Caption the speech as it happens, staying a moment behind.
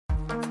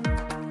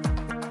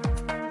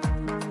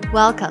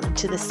Welcome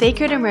to the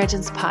Sacred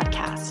Emergence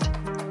Podcast.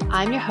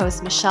 I'm your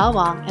host, Michelle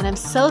Wong, and I'm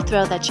so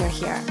thrilled that you're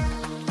here.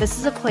 This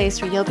is a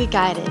place where you'll be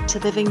guided to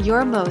living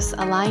your most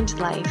aligned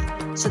life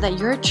so that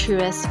your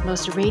truest,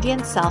 most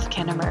radiant self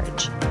can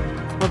emerge.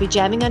 We'll be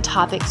jamming on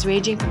topics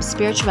ranging from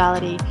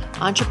spirituality,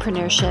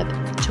 entrepreneurship,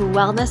 to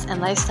wellness and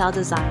lifestyle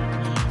design,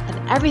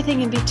 and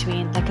everything in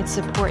between that can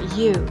support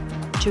you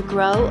to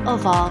grow,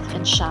 evolve,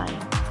 and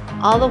shine,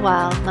 all the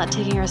while not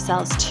taking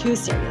ourselves too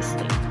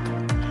seriously.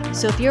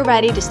 So if you're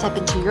ready to step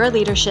into your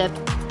leadership,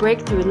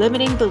 break through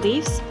limiting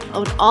beliefs,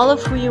 own all of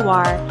who you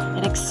are,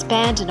 and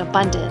expand in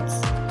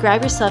abundance,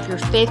 grab yourself your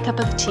faith cup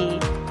of tea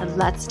and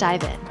let's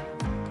dive in.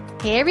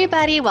 Hey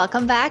everybody,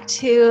 welcome back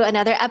to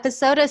another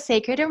episode of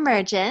Sacred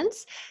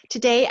Emergence.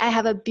 Today I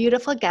have a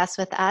beautiful guest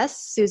with us,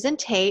 Susan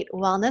Tate,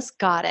 Wellness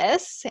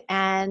Goddess.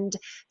 And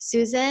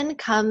Susan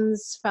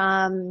comes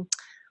from,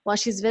 well,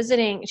 she's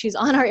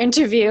on our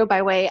interview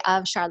by way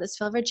of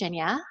Charlottesville,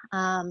 Virginia.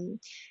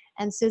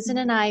 And Susan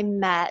and I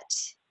met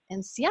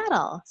in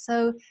Seattle.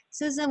 So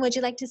Susan, would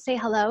you like to say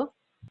hello?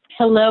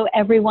 Hello,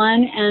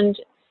 everyone, and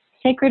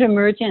Sacred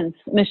Emergence.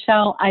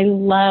 Michelle, I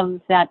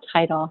love that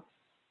title.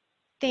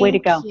 Way to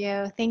go. Thank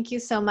you. Thank you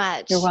so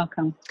much. You're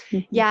welcome.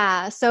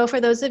 Yeah. So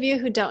for those of you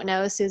who don't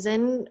know,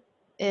 Susan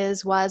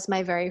was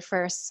my very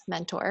first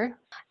mentor.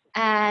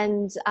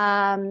 And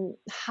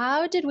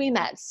how did we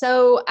met?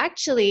 So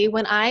actually,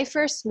 when I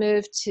first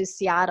moved to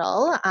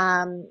Seattle,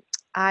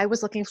 I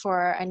was looking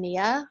for a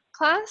NIA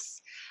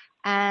class,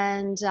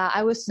 and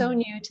I was so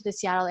new to the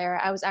Seattle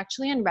area. I was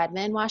actually in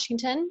Redmond,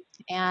 Washington,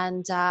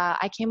 and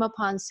I came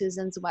upon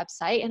Susan's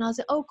website, and I was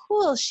like, oh,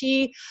 cool.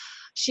 She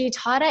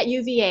taught at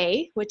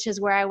UVA, which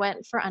is where I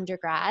went for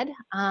undergrad.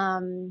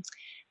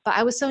 But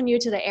I was so new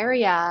to the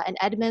area, and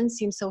Edmond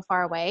seemed so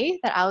far away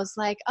that I was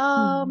like,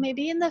 oh,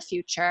 maybe in the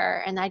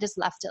future. And I just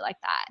left it like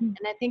that. And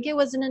I think it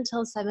wasn't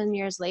until 7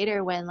 years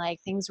later when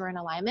things were in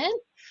alignment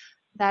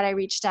that I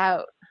reached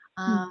out.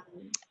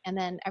 And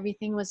then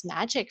everything was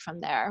magic from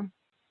there.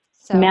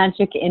 So.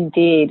 Magic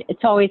indeed.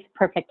 It's always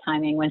perfect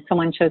timing when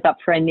someone shows up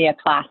for a NIA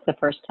class the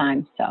first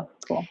time. So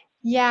cool.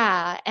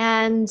 Yeah.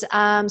 And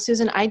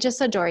Susan, I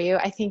just adore you.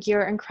 I think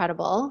you're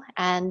incredible.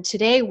 And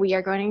today we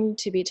are going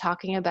to be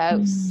talking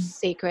about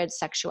sacred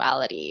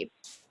sexuality.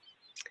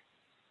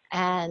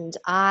 And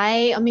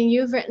I mean,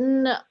 you've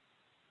written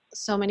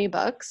so many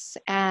books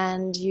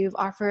and you've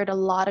offered a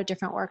lot of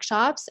different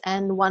workshops.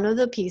 And one of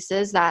the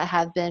pieces that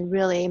have been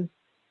really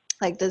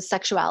the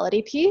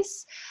sexuality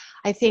piece,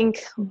 I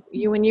think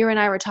when you and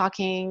I were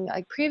talking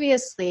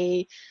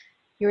previously,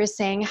 you were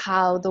saying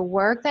how the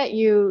work that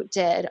you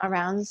did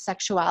around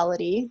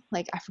sexuality,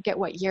 I forget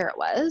what year it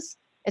was,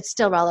 it's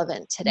still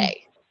relevant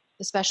today,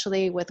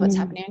 especially with what's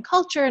happening in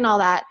culture and all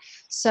that.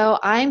 So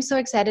I'm so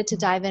excited to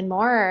dive in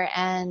more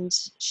and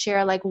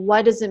share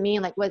what does it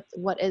mean?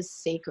 What is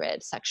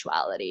sacred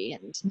sexuality?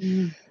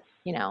 And,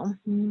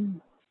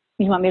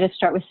 You want me to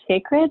start with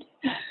sacred?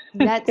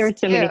 There are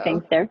so many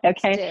things there.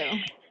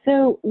 Okay.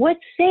 So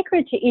what's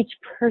sacred to each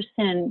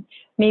person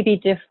may be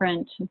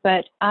different,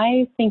 but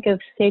I think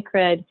of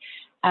sacred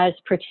as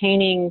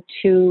pertaining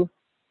to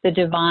the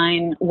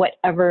divine,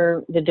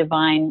 whatever the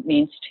divine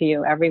means to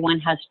you. Everyone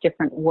has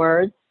different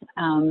words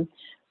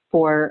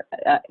for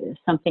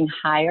something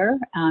higher,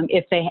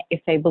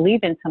 if they believe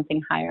in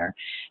something higher.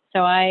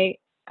 So I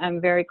am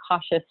very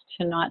cautious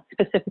to not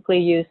specifically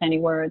use any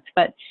words,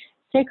 but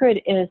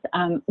sacred is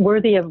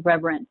worthy of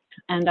reverence,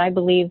 and I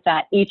believe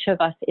that each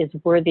of us is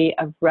worthy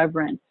of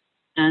reverence.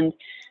 And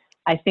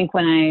I think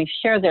when I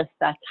share this,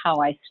 that's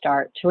how I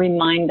start, to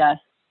remind us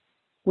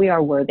we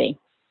are worthy.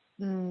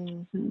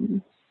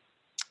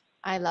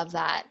 I love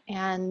that.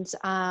 And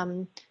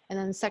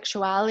then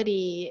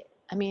sexuality,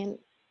 I mean,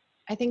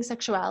 I think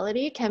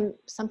sexuality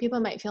some people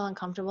might feel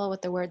uncomfortable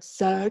with the word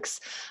sex,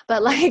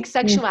 but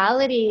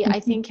sexuality, I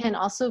think can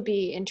also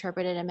be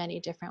interpreted in many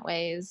different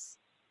ways.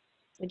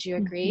 Would you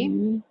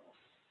agree?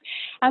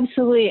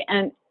 Absolutely.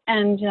 And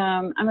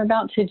I'm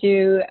about to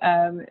do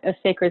a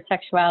sacred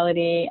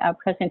sexuality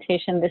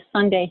presentation this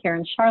Sunday here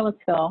in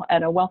Charlottesville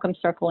at a Welcome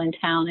Circle in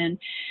town. And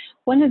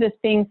one of the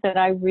things that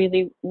I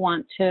really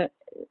want to,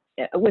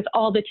 with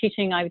all the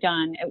teaching I've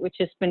done, which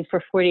has been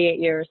for 48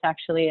 years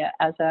actually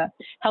as a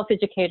health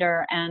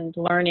educator and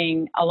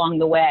learning along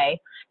the way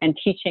and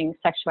teaching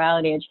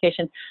sexuality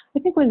education, I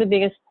think one of the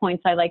biggest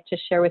points I like to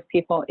share with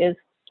people is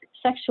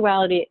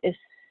sexuality is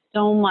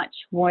so much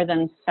more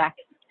than sex.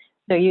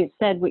 So you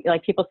said,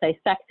 people say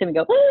sex and we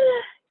go,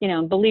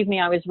 believe me,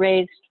 I was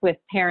raised with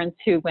parents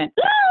who went,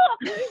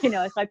 so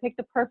I picked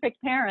the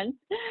perfect parents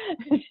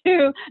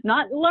to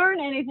not learn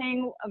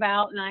anything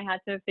about, and I had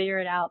to figure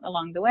it out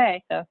along the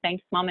way. So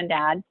thanks, Mom and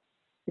Dad,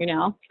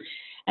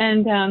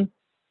 and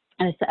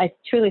I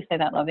truly say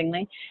that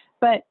lovingly.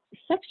 But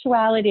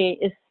sexuality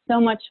is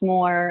so much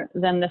more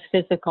than the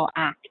physical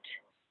act.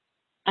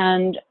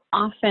 And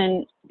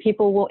often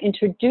people will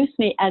introduce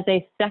me as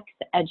a sex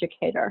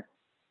educator.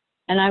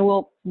 And I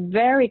will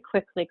very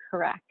quickly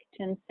correct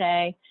and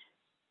say,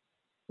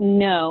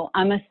 No,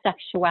 I'm a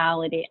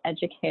sexuality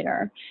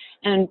educator.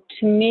 And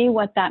to me,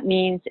 what that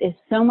means is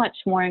so much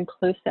more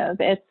inclusive.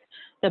 It's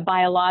the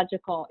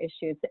biological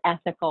issues, the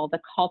ethical, the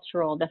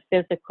cultural, the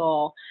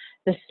physical,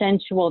 the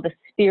sensual, the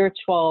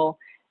spiritual,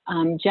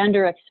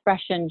 gender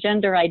expression,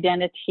 gender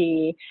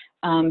identity,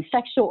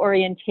 sexual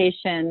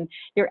orientation,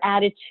 your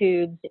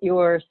attitudes,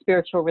 your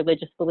spiritual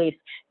religious beliefs.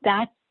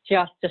 That's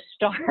just a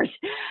start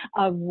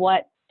of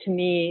what, to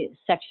me,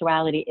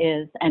 sexuality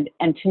is. And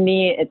to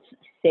me, it's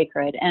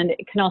sacred. And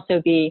it can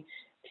also be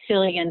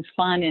silly and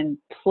fun and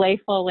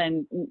playful,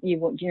 and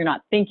you're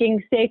not thinking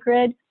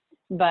sacred,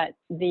 but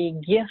the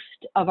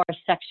gift of our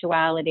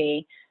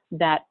sexuality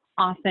that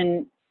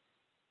often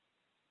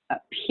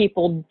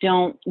people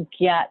don't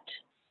get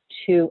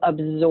to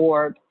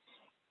absorb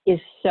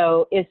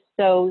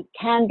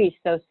can be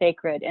so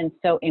sacred and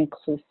so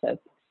inclusive.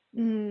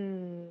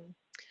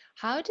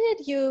 How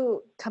did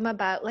you come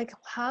about, like,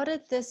 how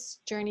did this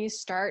journey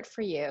start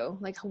for you?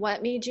 Like,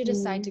 what made you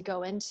decide to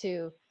go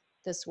into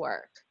this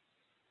work?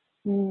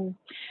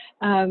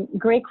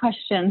 Great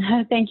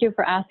question. Thank you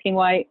for asking.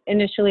 Well, I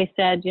initially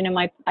said,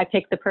 I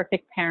picked the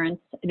perfect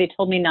parents. They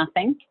told me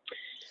nothing.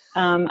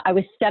 I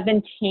was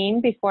 17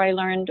 before I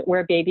learned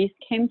where babies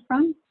came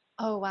from.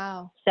 Oh,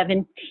 wow.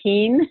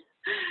 17.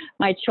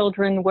 My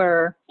children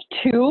were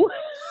 2,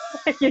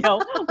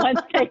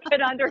 once they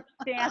could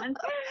understand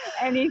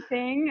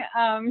anything.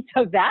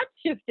 So that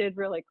shifted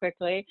really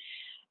quickly.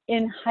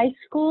 In high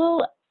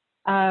school,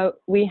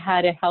 we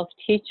had a health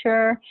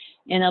teacher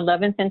in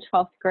 11th and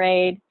 12th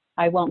grade.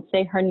 I won't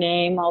say her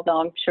name,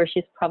 although I'm sure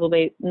she's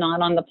probably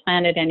not on the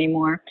planet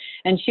anymore.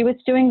 And she was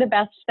doing the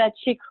best that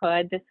she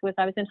could.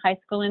 I was in high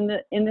school in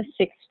the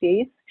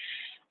 60s.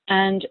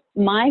 And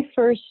my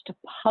first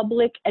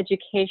public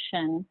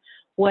education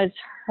was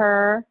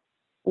her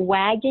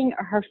wagging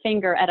her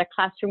finger at a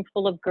classroom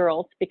full of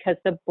girls because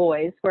the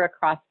boys were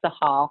across the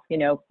hall.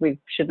 We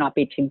should not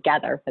be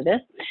together for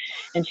this.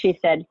 And she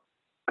said,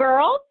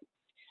 "Girls,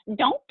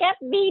 don't get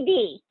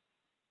VD."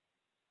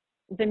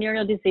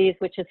 Venereal disease,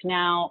 which is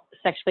now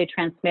sexually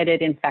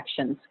transmitted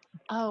infections.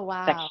 Oh,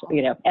 wow.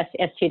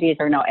 STDs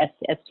or no,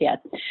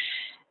 STS.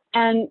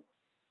 And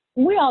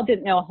we all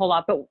didn't know a whole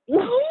lot, but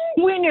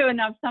we knew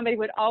enough. Somebody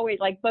would always,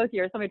 like both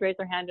years, somebody would raise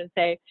their hand and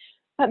say,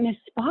 "But Miss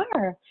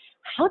Spar,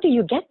 how do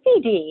you get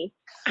VD?"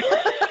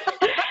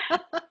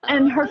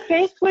 And her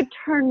face would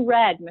turn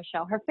red,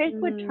 Michelle. Her face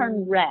would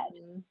turn red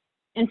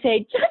and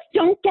say, "Just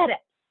don't get it."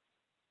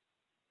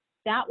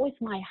 That was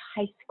my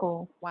high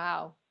school.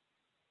 Wow.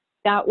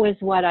 That was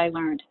what I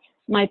learned.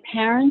 My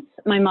parents,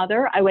 my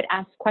mother, I would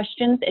ask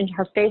questions and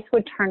her face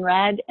would turn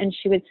red and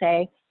she would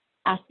say,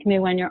 "Ask me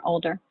when you're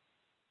older."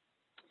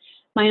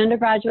 My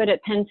undergraduate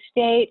at Penn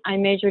State, I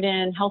majored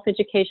in health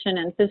education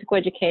and physical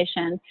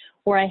education,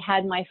 where I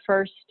had my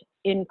first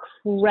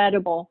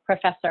incredible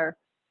professor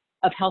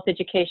of health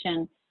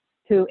education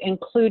who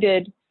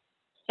included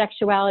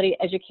sexuality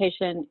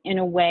education in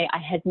a way I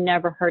had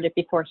never heard it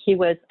before. He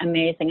was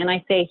amazing. And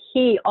I say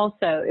he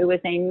also, it was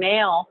a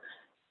male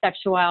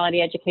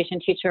sexuality education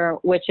teacher,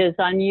 which is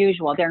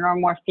unusual. There are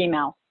more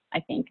females,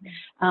 I think.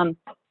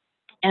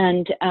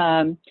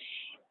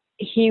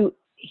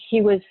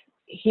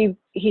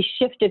 He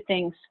shifted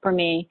things for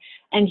me,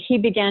 and he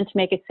began to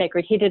make it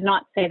sacred. He did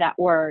not say that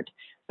word,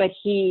 but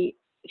he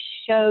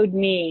showed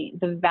me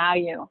the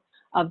value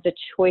of the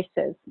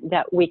choices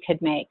that we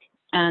could make.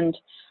 And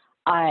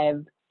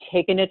I've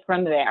taken it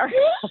from there.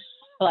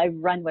 I've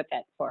run with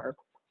it for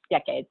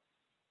decades.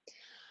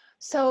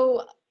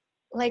 So,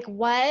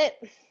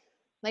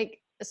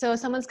 so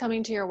someone's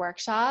coming to your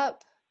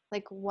workshop,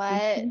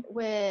 what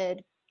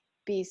would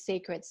be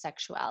sacred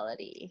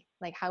sexuality?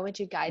 How would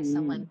you guide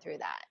someone through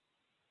that?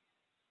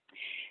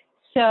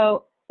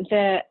 So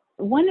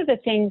one of the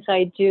things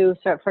I do,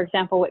 so for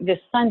example, this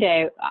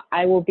Sunday,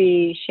 I will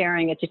be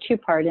sharing, it's a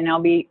 2-part, and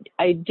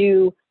I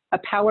do a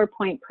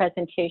PowerPoint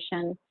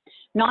presentation,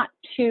 not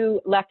to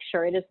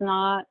lecture. It is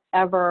not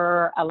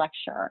ever a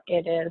lecture.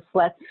 It is,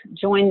 let's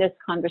join this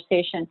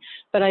conversation.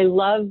 But I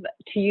love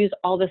to use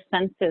all the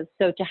senses.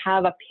 So to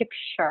have a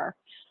picture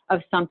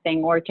of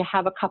something, or to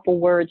have a couple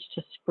words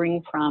to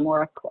spring from,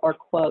 or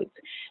quotes.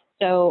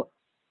 So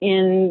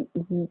in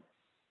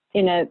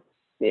a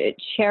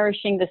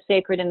cherishing the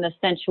sacred and the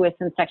sensuous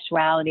and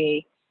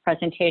sexuality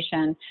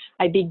presentation,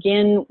 I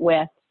begin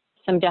with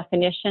some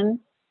definitions.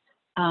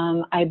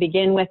 I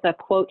begin with a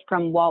quote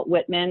from Walt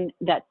Whitman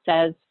that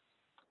says,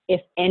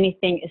 "If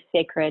anything is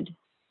sacred,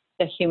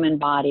 the human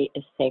body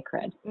is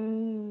sacred."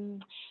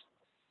 And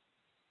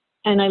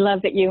I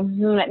love that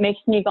it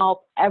makes me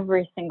gulp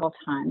every single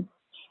time.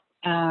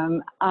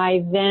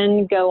 I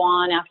then go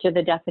on after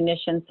the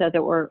definition so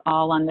that we're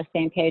all on the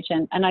same page.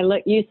 And I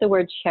use the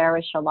word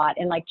cherish a lot.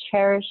 And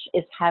cherish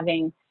is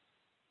honoring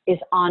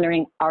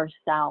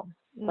ourselves,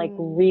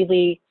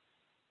 really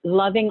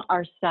loving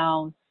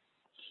ourselves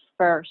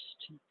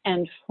first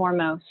and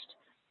foremost,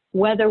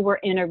 whether we're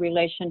in a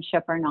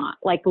relationship or not,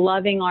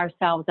 loving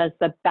ourselves as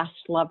the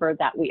best lover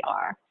that we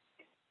are.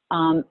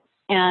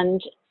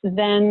 And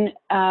then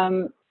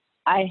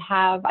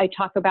I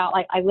talk about,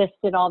 like, I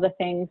listed all the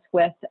things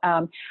with,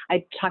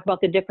 I talk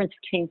about the difference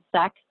between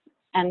sex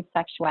and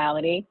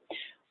sexuality.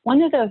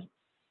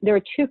 There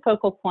are two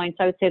focal points.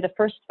 I would say the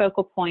first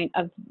focal point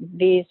of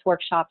these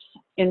workshops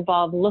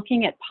involve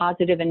looking at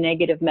positive and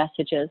negative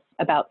messages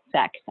about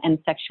sex and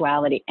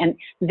sexuality. And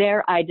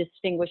there I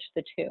distinguish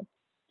the two.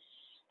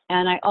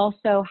 And I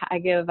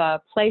give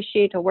a play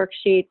sheet, a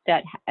worksheet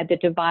that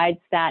divides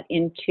that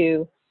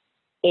into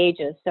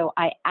ages. So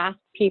I ask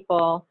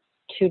people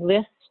to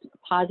list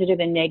positive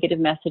and negative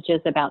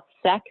messages about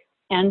sex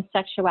and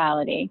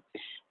sexuality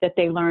that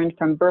they learned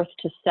from birth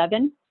to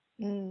 7,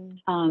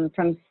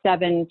 from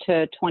 7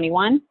 to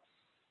 21,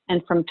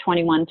 and from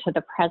 21 to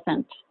the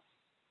present.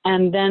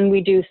 And then we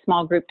do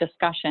small group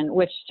discussion,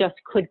 which just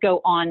could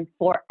go on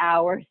for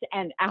hours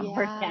and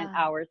hours and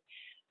hours.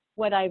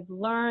 What I've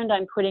learned,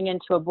 I'm putting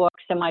into a book.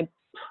 So my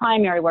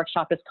primary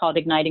workshop is called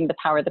Igniting the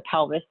Power of the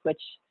Pelvis,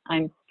 which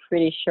I'm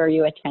pretty sure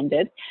you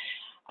attended.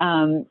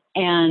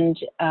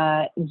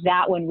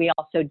 That one we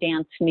also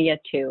dance Nia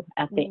to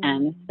at the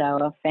end. So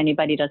if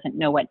anybody doesn't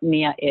know what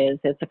Nia is,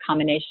 it's a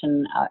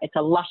combination, it's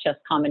a luscious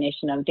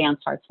combination of dance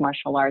arts,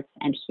 martial arts,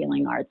 and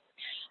healing arts,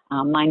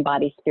 mind,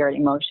 body, spirit,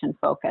 emotion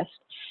focused.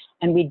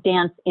 And we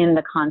dance in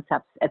the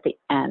concepts at the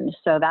end.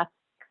 So that's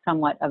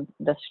somewhat of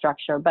the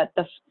structure. But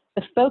the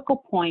focal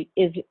point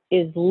is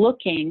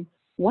looking,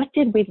 what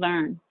did we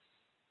learn?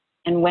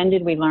 And when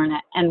did we learn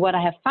it? And what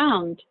I have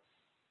found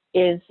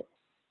is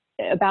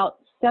about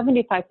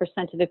 75%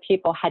 of the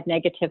people had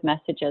negative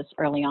messages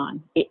early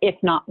on, if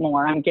not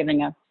more. I'm giving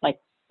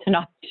to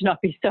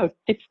not be so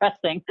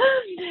depressing.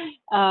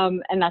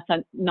 And that's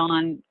a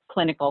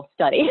non-clinical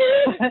study.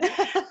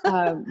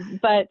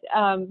 But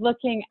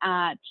looking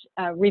at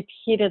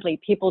repeatedly,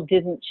 people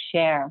didn't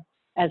share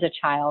as a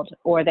child,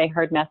 or they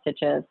heard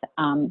messages.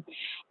 And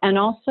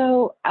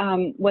also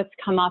what's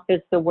come up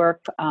is the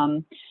work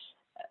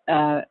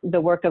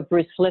of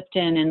Bruce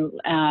Lipton, and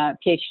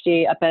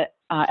PhD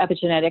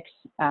epigenetics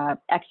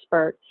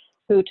expert,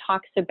 who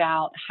talks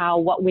about how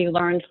what we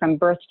learned from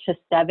birth to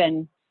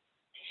 7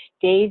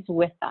 stays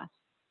with us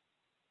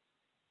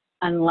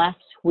unless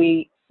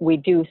we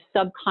do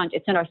subconscious.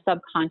 It's in our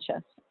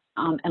subconscious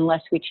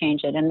unless we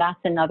change it, and that's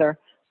another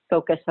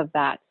focus of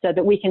that, so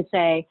that we can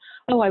say,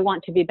 oh, I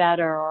want to be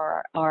better,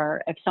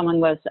 or if someone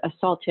was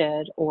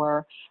assaulted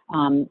or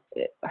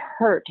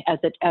hurt as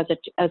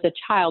a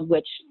child,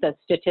 which the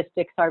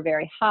statistics are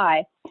very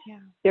high,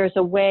 there's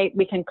a way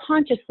we can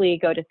consciously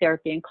go to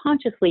therapy and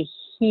consciously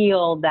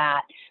heal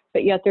that,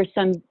 but yet there's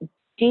some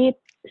deep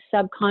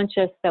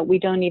subconscious that we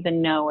don't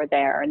even know are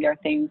there, and there are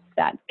things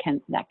that can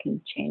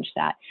change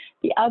that.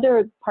 The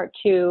other part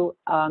too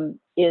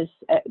is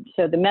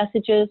so the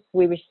messages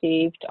we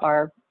received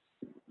are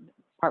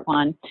part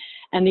one.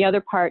 And the other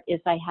part is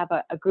I have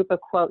a group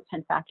of quotes.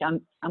 In fact,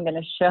 I'm going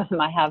to show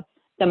them. I have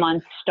them on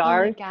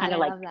stars, kind of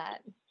like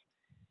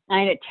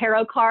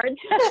tarot cards,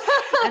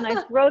 and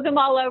I throw them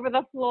all over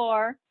the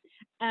floor.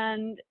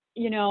 And,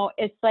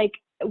 it's like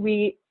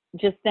we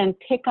just then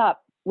pick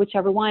up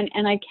whichever one.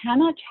 And I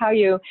cannot tell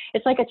you,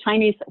 it's like a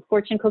Chinese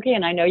fortune cookie,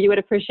 and I know you would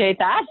appreciate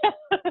that.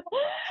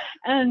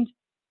 And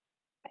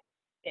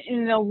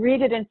they'll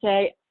read it and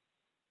say,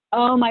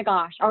 oh my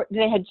gosh, or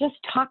they had just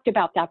talked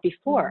about that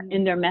before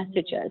in their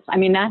messages. I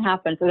mean, that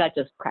happens, so that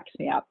just cracks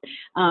me up.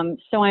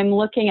 So I'm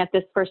looking at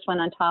this first one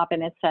on top,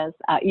 and it says,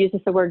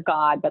 uses the word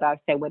God, but I'll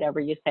say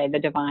whatever you say, the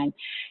divine.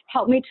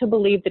 Help me to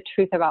believe the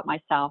truth about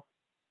myself,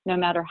 no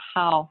matter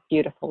how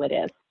beautiful it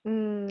is.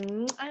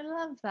 I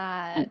love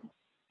that.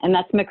 And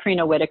that's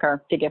Macrina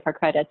Whitaker, to give her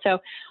credit. So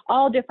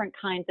all different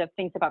kinds of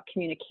things about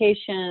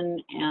communication,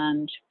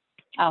 and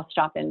I'll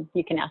stop and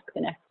you can ask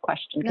the next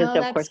question, because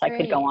of course great. I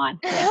could go on.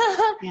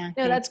 No,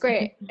 that's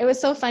great. It was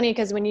so funny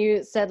because when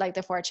you said like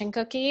the fortune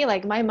cookie,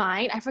 like my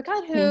mind, I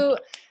forgot who,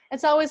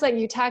 it's always like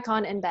you tack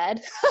on in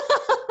bed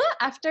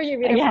after you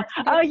read a fortune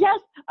cookie. Oh, yes.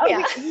 Oh,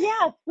 yeah.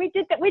 Yes, we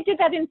did that. We did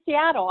that in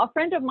Seattle. A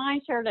friend of mine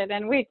shared it,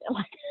 and we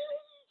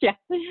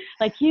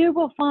like you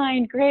will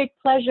find great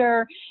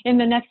pleasure in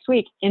the next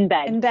week in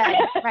bed. In bed,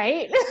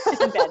 right?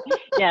 In bed.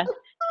 Yes.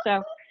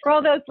 So for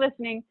all those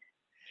listening,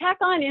 tack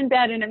on in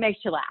bed and it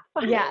makes you laugh.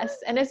 Yes,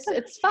 and it's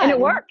fun. And it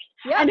works.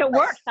 Yeah. And it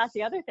works. That's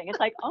the other thing. It's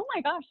like, oh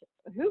my gosh,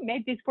 who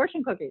made these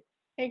fortune cookies?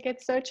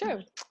 It's so true.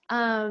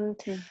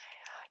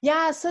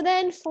 Yeah, so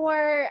then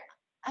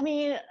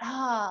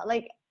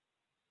like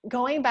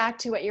going back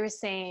to what you were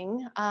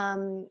saying,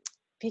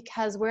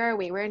 because where are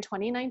we? We're in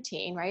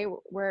 2019, right?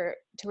 We're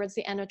towards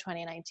the end of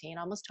 2019,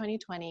 almost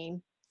 2020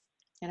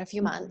 in a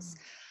few months.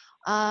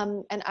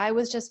 And I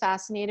was just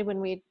fascinated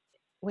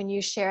when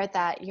you shared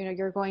that,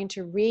 you're going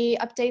to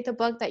update the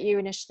book that you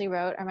initially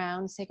wrote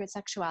around sacred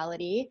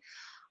sexuality.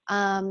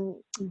 And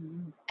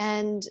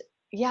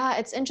yeah,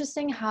 it's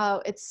interesting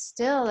how it's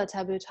still a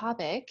taboo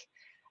topic.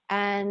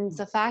 And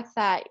the fact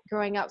that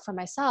growing up for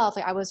myself,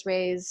 like I was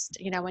raised,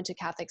 I went to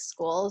Catholic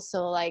school.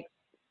 So like,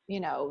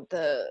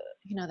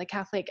 the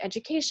Catholic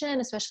education,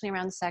 especially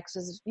around sex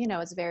was,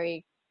 it's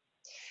very,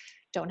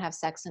 don't have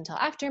sex until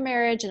after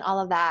marriage and all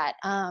of that.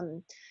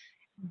 And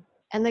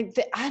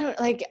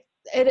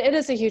it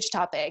is a huge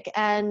topic.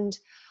 And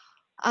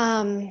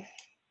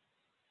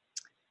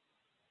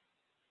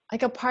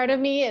like a part of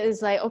me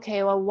is like,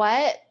 okay, well,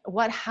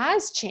 what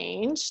has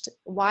changed?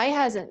 Why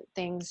hasn't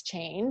things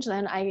changed?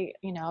 And I,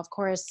 of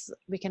course,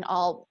 we can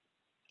all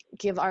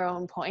give our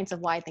own points of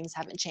why things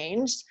haven't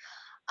changed.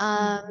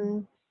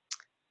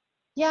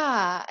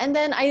 Yeah. And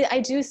then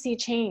I do see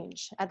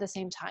change at the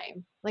same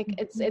time. Like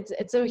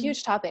it's a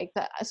huge topic,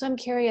 but so I'm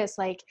curious,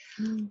 like,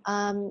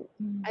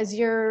 as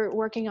you're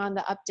working on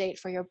the update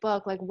for your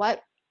book, like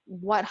what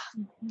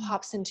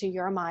pops into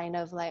your mind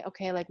of like,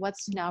 okay, like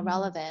what's now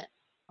relevant,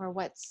 or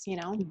what's,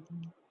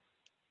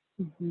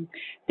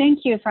 Thank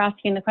you for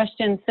asking the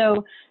question.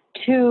 So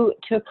to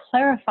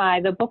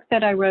clarify, the book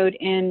that I wrote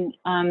in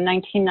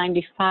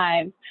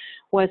 1995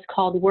 was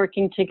called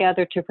Working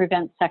Together to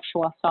Prevent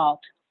Sexual Assault.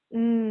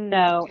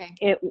 So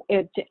okay.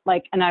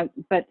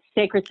 But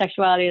Sacred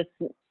Sexuality is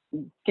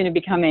going to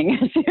be coming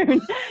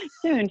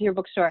soon to your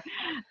bookstore.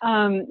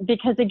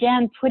 Because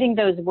again, putting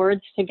those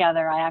words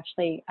together, I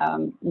actually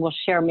will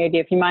share, maybe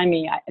if you mind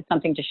me,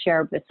 something to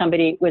share, but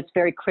somebody was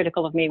very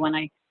critical of me when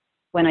I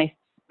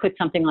put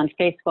something on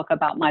Facebook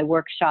about my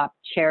workshop,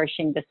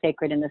 Cherishing the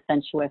Sacred and the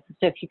Sensuous.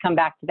 So if you come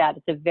back to that,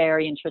 it's a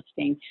very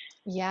interesting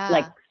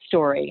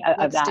story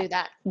of that. Let's do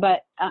that.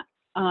 But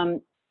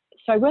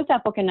so I wrote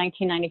that book in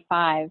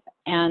 1995,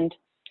 and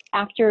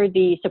after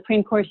the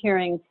Supreme Court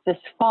hearings this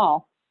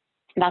fall,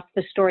 that's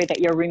the story that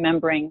you're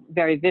remembering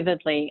very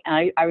vividly.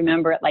 And I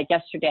remember it like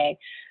yesterday.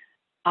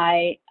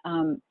 I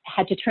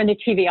had to turn the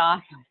TV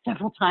off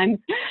several times,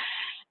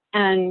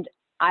 and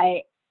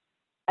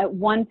at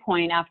one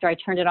point after I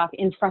turned it off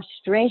in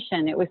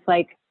frustration, it was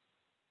like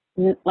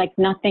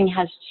nothing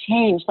has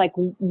changed. Like,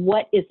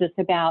 what is this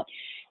about?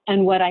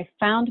 And what I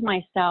found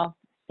myself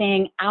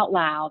saying out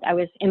loud, I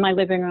was in my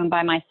living room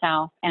by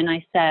myself, and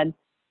I said,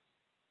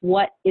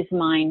 what is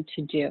mine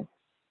to do?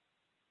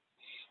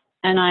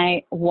 And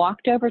I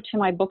walked over to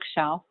my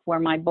bookshelf where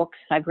my books,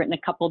 I've written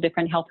a couple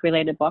different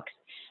health-related books.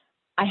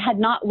 I had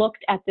not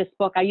looked at this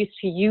book. I used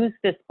to use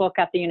this book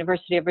at the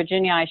University of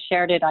Virginia. I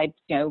shared it. I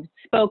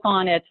spoke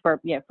on it for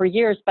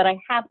years, but I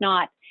have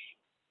not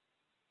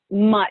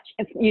much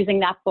using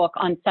that book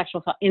on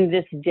sexual assault in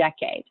this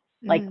decade.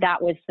 Like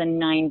that was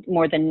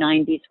more than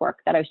 90s work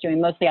that I was doing,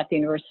 mostly at the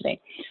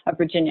University of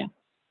Virginia.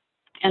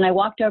 And I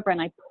walked over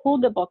and I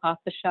pulled the book off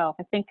the shelf.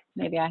 I think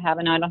maybe I have,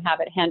 and I don't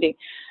have it handy.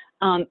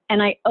 And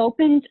I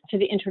opened to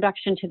the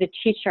introduction to the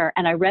teacher,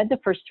 and I read the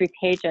first 3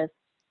 pages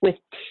with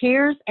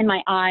tears in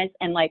my eyes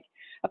and like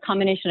a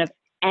combination of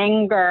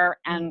anger,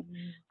 and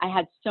I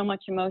had so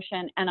much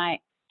emotion. And I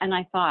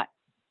thought,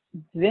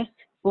 this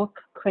book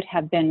could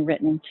have been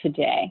written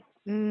today.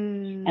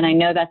 And I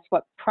know that's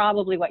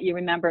probably what you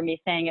remember me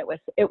saying. I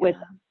was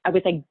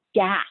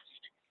aghast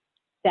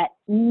that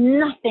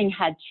nothing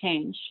had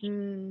changed,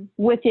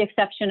 with the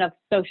exception of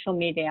social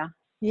media.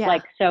 Yeah.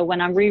 Like, so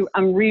when I'm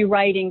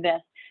rewriting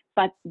this,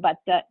 but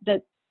the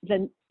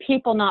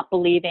people not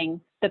believing,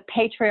 the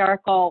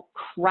patriarchal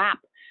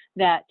crap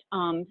that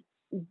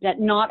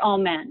not all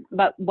men,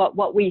 but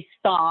what we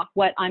saw,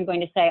 what I'm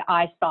going to say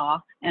I saw,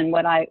 and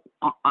what I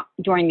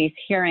during these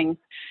hearings,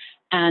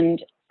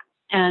 and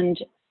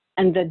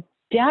the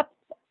depth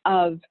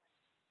of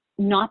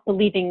not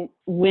believing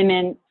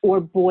women or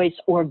boys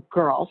or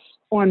girls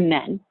or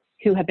men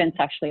who have been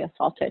sexually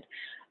assaulted.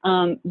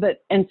 And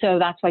so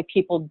that's why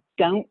people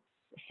don't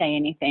say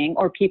anything,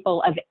 or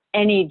people of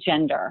any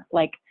gender,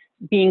 like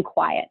being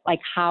quiet, like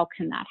how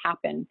can that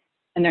happen?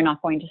 And they're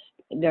not going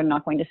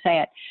to say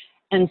it.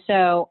 And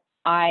so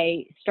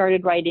I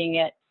started writing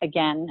it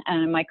again.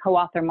 And my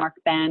co-author, Mark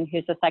Ben,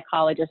 who's a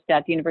psychologist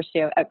at the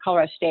University of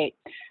Colorado State,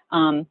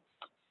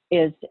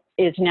 is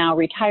now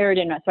retired.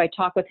 And so I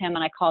talked with him,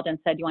 and I called and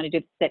said, you want to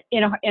do this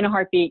in a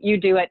heartbeat? You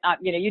do it.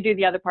 You do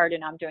the other part,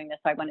 and I'm doing this.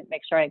 So I want to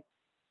make sure I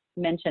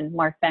mention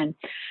Mark Ben.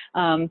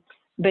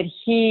 But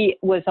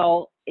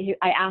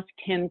I asked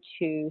him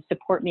to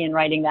support me in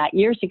writing that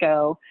years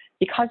ago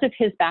because of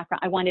his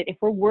background. If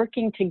we're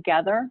working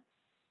together,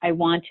 I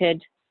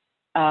wanted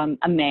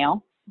a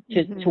male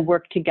to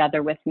work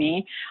together with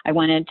me. I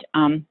wanted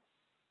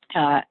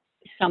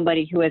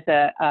somebody who is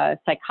a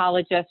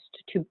psychologist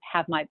to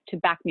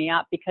back me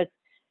up, because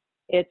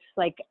it's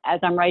like, as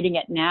I'm writing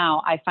it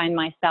now, I find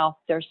myself,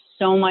 there's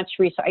so much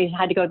research. I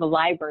had to go to the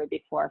library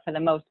before for the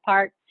most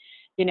part,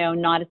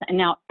 and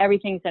now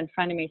everything's in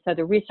front of me. So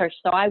the research,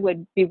 so I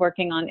would be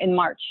working on in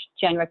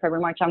January,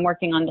 February, March, I'm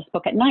working on this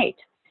book at night,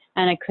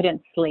 and I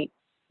couldn't sleep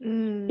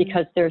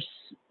because it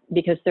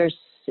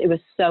was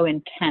so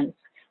intense.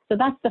 So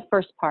that's the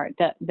first part,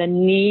 the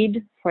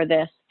need for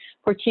this,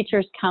 for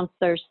teachers,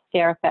 counselors,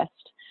 therapists.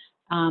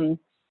 And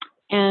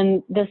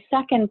the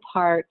second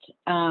part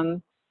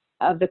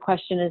of the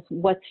question is,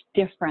 what's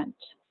different?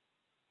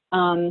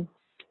 I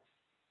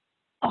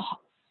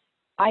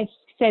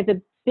say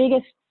the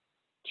biggest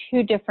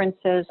 2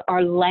 differences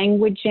are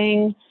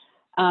languaging.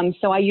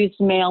 So I used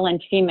male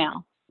and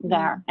female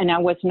there, and I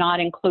was not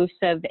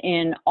inclusive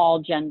in all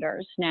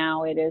genders.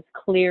 Now it is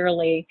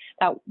clearly,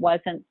 that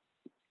wasn't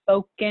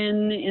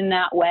spoken in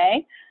that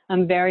way.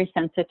 I'm very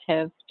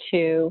sensitive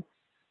to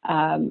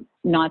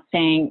not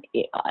saying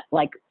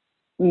like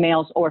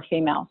males or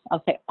females.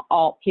 I'll say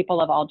all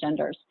people of all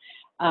genders.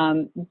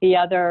 The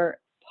other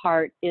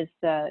part is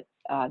the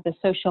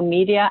social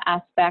media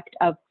aspect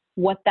of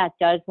what that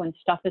does when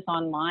stuff is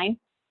online,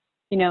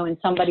 and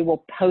somebody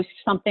will post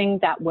something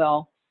that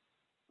will,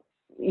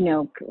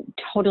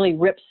 totally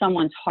rip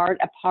someone's heart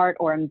apart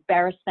or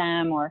embarrass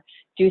them or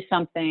do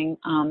something.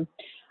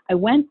 I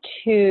went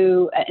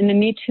to, and the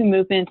Me Too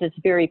movement is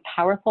very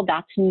powerful.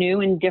 That's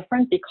new and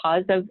different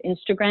because of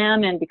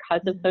Instagram and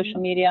because of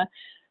social media.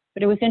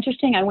 But it was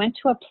interesting. I went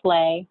to a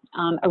play,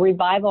 a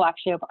revival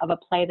actually of a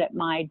play that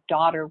my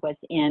daughter was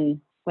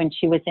in when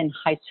she was in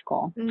high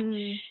school.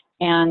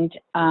 And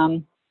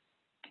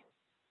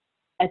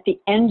at the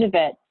end of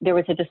it, there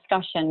was a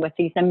discussion with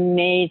these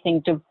amazing,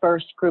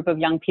 diverse group of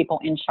young people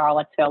in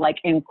Charlottesville, like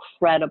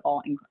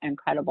incredible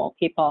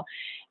people.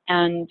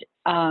 And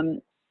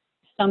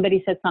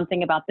somebody said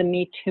something about the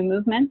Me Too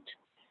movement.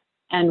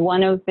 And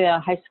one of the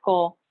high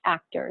school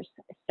actors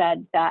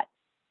said that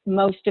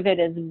most of it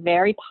is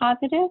very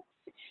positive,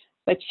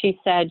 but she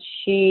said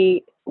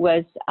she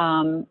was,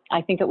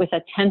 I think it was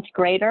a 10th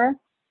grader.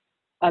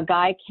 A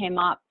guy came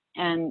up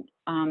and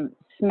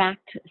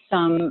smacked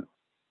some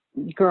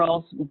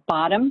girl's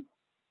bottom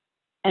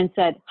and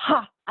said,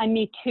 "Ha, I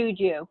Me Too'd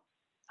you."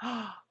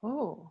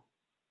 Oh.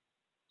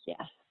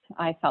 Yes,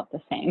 I felt the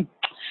same.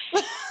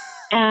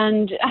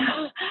 And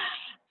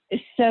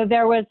so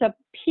there was a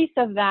piece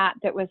of that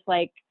was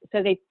like,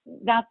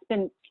 that's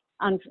been,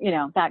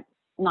 that,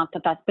 not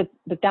that that's, but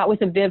that was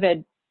a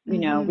vivid,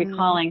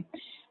 recalling.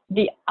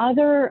 The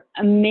other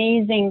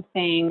amazing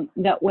thing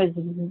that was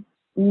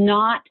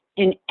not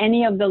in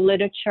any of the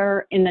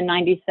literature in the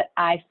 90s that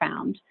I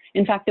found.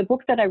 In fact, the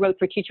book that I wrote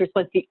for teachers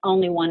was the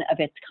only one of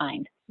its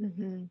kind.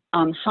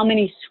 How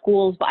many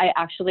schools, I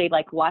actually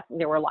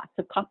there were lots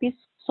of copies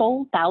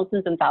sold,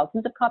 thousands and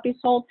thousands of copies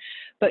sold,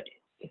 but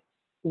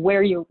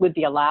where you would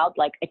be allowed,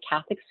 like a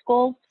Catholic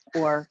school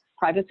or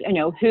private,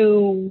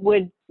 who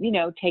would,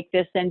 take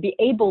this and be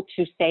able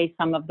to say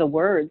some of the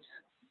words,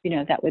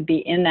 that would be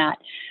in that.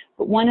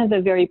 But one of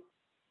the very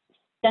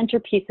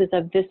centerpieces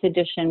of this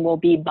edition will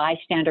be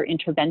bystander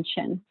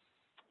intervention,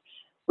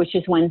 which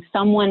is when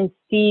someone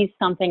sees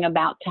something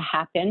about to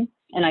happen.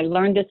 And I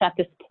learned this at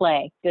this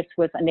play.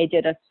 And they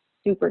did a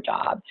super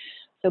job.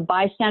 So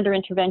bystander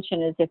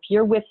intervention is if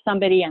you're with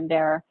somebody and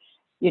they're,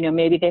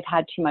 maybe they've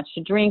had too much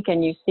to drink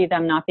and you see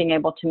them not being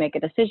able to make a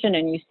decision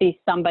and you see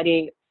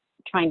somebody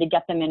trying to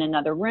get them in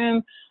another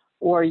room,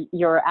 or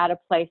you're at a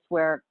place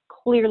where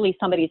clearly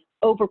somebody's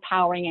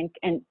overpowering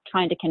and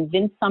trying to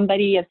convince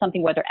somebody of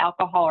something, whether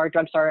alcohol or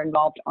drugs are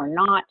involved or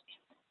not,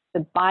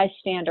 the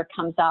bystander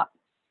comes up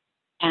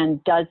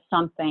and does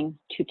something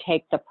to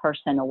take the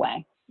person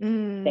away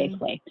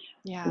safely.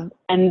 Yeah.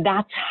 And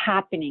that's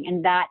happening,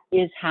 and that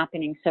is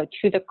happening. So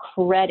to the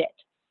credit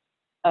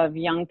of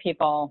young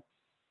people,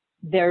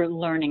 they're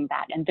learning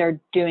that and they're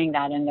doing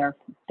that and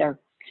they're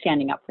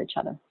standing up for each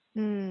other.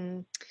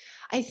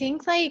 I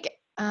think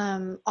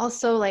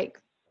also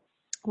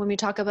when we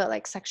talk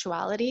about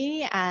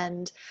sexuality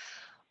and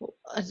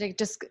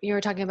just you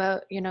were talking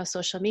about,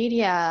 social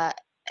media,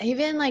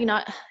 even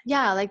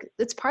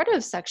it's part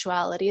of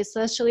sexuality,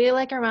 especially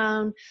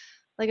around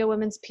a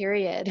woman's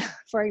period,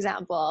 for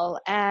example,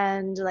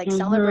 and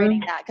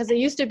celebrating that, because it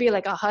used to be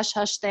a hush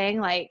hush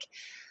thing,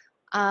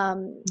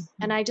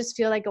 and I just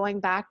feel going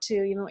back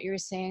to even what you were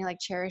saying,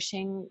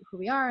 cherishing who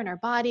we are and our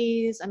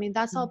bodies. I mean,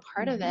 that's all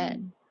part of it.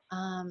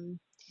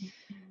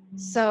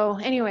 So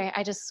anyway,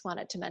 I just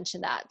wanted to mention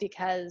that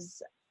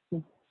because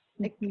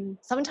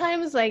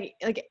sometimes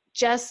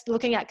just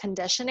looking at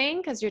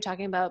conditioning, because you're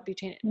talking about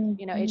between,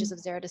 ages of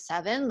 0 to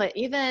 7, but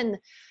even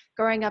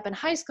growing up in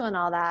high school and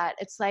all that,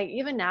 it's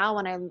even now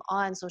when I'm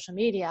on social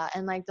media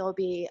and there'll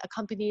be a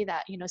company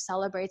that,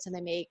 celebrates and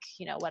they make,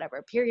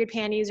 whatever, period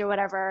panties or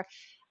whatever,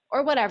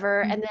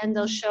 and then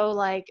they'll show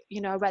a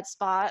red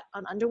spot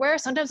on underwear.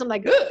 Sometimes I'm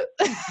like,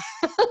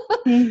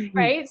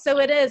 right? So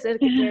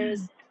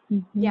there's,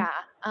 yeah.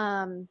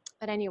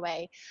 But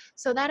anyway,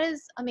 so that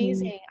is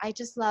amazing. I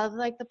just love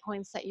the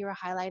points that you were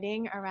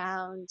highlighting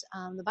around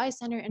the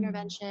bystander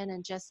intervention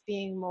and just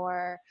being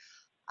more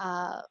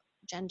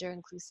gender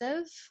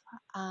inclusive.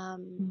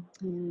 And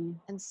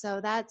so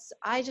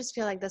I just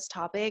feel this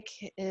topic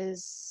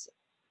is,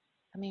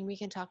 we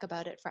can talk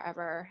about it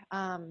forever.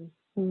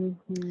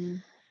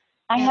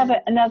 I have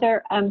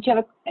another,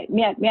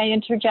 may I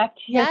interject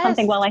here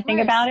something while I think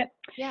about it?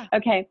 Yeah.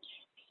 Okay.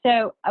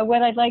 So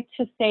what I'd like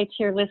to say to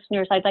your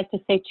listeners, I'd like to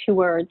say 2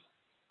 words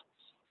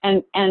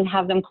and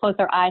have them close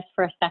their eyes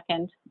for a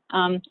second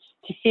to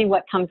see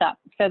what comes up.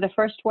 So the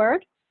first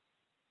word,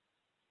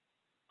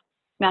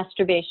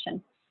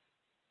 masturbation.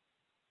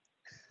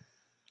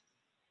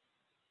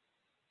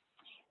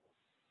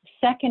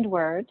 Second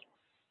word,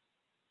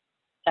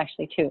 it's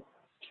actually 2,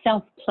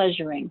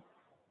 self-pleasuring.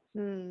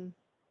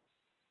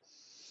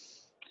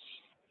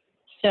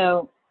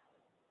 So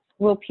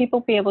will people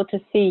be able to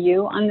see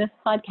you on this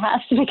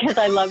podcast? Because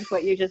I loved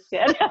what you just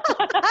did.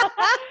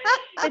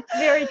 It's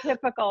very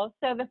typical.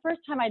 So the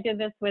first time I did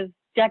this was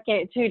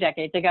 2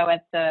 decades ago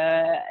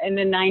in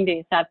the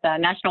 90s at the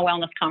National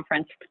Wellness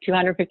Conference,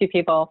 250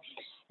 people,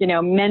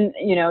 men,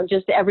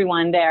 just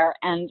everyone there.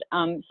 And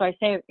so I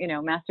say,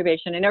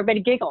 masturbation, and everybody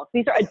giggles.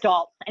 These are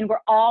adults, and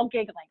we're all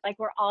giggling. Like,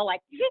 we're all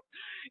like,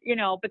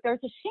 but there's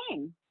a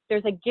shame.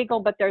 There's a giggle,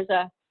 but there's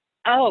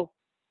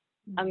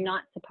I'm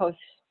not supposed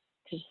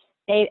to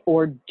say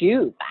or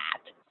do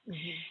that.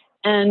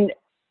 And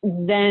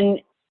then,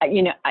 I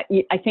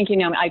think,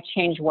 I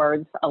change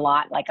words a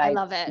lot. Like, I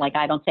love it. Like,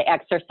 I don't say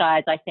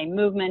exercise, I say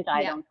movement.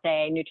 I don't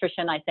say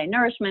nutrition, I say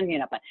nourishment,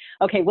 but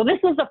okay, well, this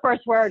was the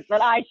first word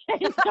that I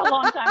changed a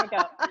long time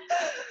ago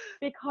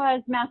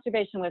because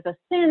masturbation was a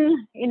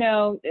sin.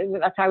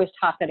 That's how I was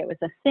taught, that it was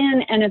a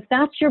sin. And if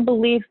that's your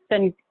belief,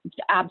 then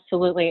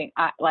absolutely,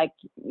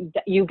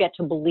 you get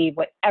to believe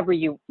whatever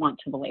you want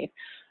to believe.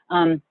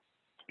 And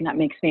that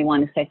makes me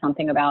want to say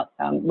something about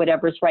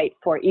whatever's right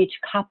for each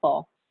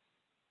couple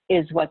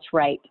is what's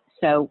right.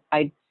 So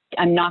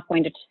I'm not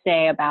going to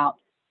say about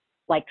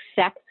like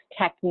sex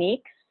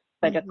techniques,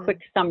 but a quick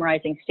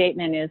summarizing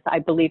statement is, I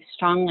believe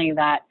strongly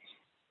that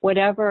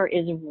whatever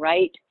is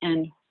right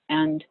and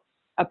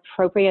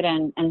appropriate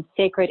and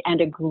sacred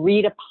and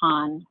agreed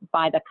upon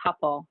by the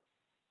couple,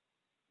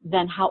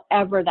 then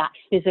however that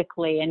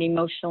physically and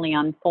emotionally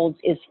unfolds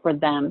is for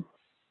them.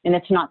 And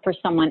it's not for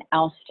someone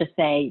else to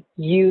say,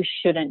 you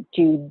shouldn't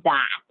do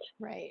that,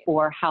 right?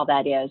 Or how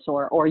that is,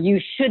 or you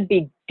should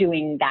be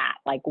doing that.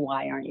 Like,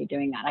 why aren't you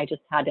doing that? I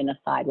just had an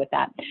aside with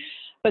that.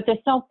 But the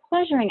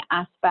self-pleasuring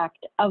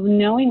aspect of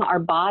knowing our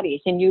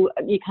bodies, and you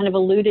kind of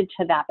alluded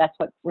to that. That's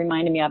what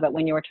reminded me of it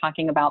when you were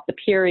talking about the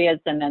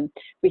periods, and then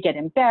we get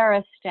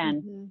embarrassed,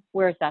 and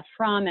where's that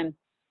from? And,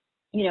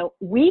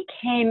 we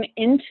came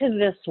into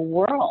this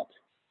world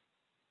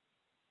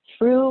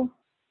through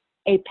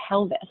a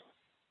pelvis.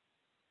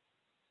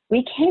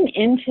 We came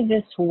into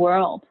this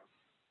world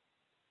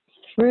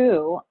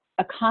through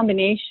a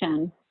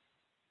combination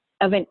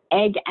of an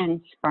egg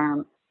and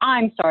sperm.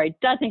 I'm sorry,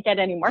 doesn't get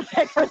any more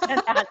sacred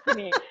than that to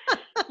me.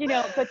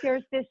 But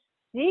there's this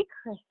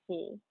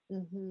secrecy,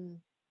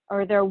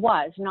 or there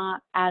was,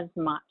 not as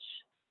much.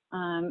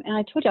 And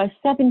I told you, I was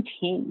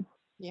 17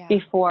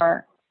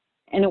 before,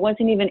 and it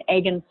wasn't even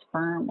egg and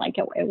sperm. Like,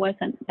 it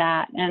wasn't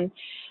that.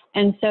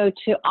 And so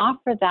to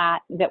offer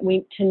that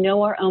to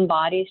know our own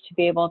bodies, to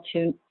be able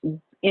to,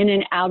 in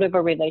and out of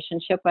a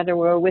relationship, whether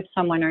we're with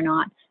someone or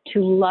not, to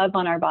love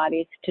on our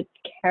bodies, to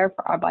care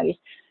for our bodies,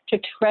 to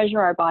treasure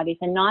our bodies,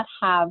 and not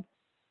have,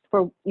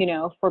 for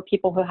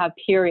people who have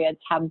periods,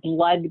 have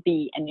blood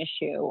be an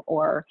issue,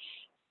 or,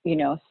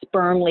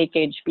 sperm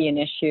leakage be an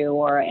issue,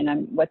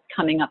 what's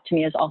coming up to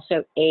me is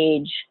also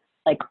age,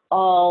 like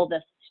all the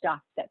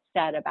stuff that's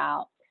said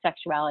about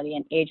sexuality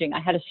and aging. I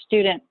had a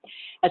student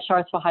at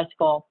Charlottesville High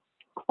School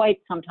quite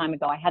some time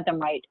ago. I had them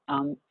write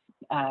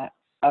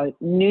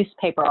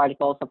newspaper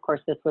articles. Of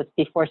course, this was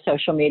before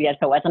social media,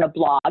 so it wasn't a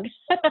blog.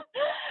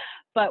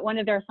 But one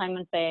of their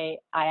assignments, I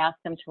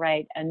asked them to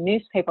write a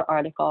newspaper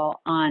article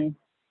on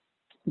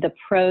the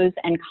pros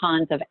and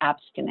cons of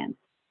abstinence.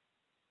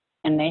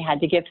 And they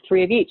had to give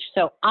 3 of each.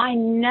 So I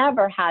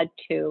never had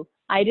to.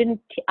 I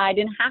didn't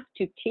have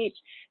to teach.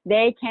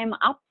 They came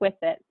up with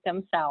it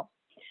themselves.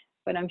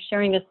 But I'm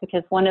sharing this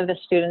because one of the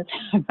students,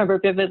 I remember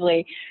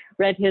vividly,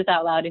 read his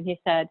out loud, and he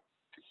said,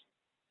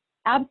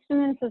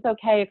 abstinence is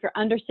okay if you're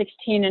under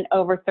 16 and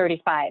over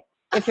 35.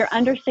 If you're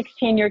under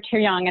 16, you're too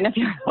young. And if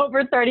you're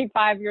over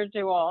 35, you're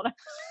too old.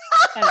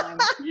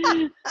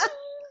 And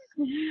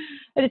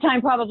at the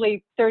time,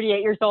 probably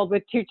 38 years old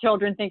with 2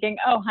 children, thinking,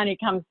 oh, honey,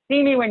 come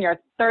see me when you're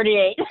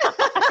 38.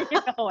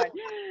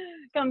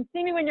 Come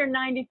see me when you're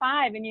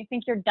 95 and you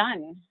think you're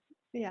done.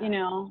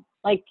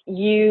 Like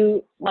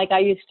I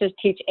used to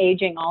teach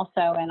aging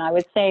also. And I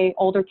would say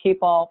older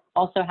people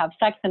also have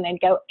sex, and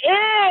they'd go,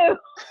 ew.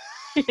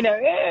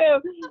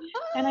 Ew.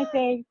 And I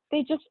say,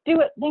 they just do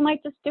it. They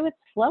might just do it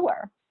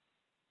slower,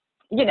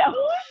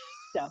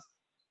 So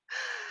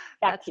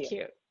that's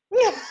cute.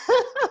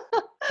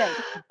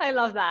 Thanks. I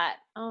love that.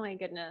 Oh my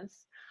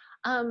goodness.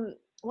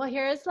 Well,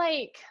 here's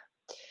I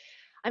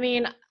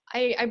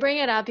bring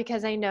it up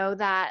because I know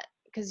that,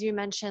 because you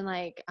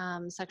mentioned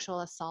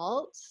sexual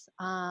assaults.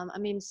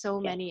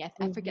 Many, I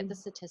forget the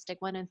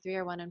statistic, 1 in 3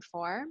 or 1 in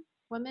 4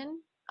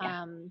 women.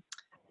 Yeah.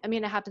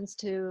 It happens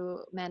to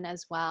men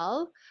as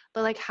well,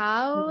 but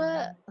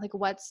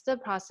what's the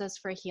process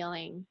for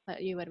healing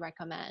that you would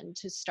recommend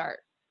to start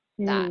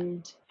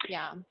that?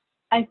 Yeah.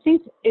 I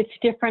think it's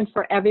different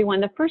for everyone.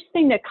 The first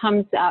thing that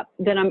comes up,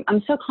 that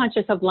I'm so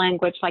conscious of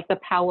language, like the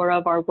power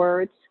of our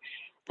words.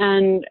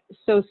 And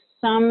so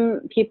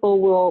some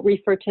people will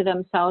refer to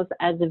themselves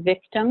as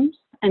victims,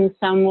 and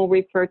some will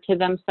refer to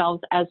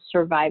themselves as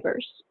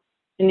survivors.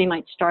 And they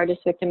might start as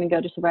victim and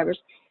go to survivors.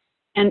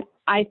 And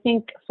I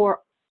think for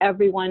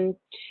everyone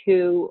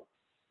to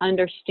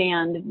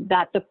understand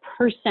that the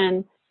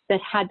person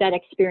that had that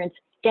experience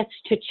gets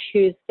to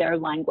choose their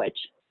language.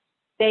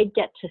 They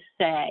get to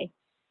say,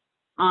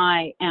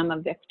 I am a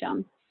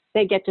victim.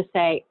 They get to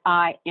say,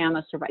 I am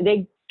a survivor.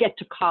 They get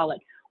to call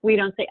it we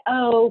don't say,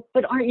 oh,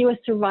 but aren't you a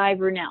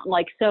survivor now?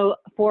 Like, so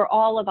for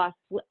all of us,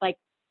 like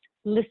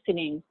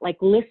listening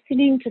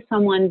to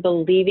someone,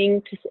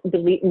 believe,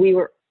 we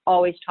were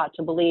always taught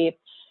to believe,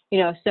 you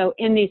know, so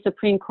in these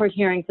Supreme Court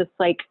hearings, it's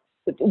like,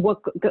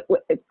 what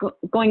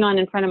going on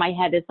in front of my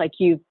head is like,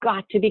 you've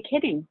got to be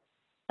kidding.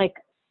 Like,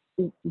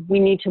 we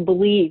need to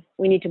believe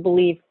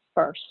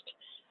first.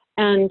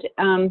 And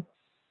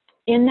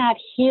in that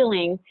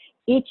healing,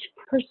 each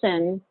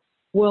person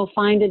will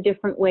find a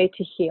different way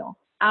to heal.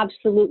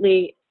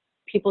 Absolutely,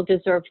 people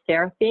deserve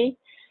therapy.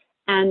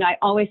 And I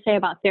always say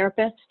about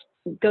therapists,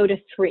 go to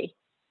 3.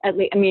 At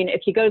least, I mean,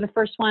 if you go to the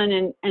first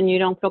one and you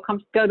don't feel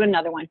comfortable, go to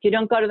another one. If you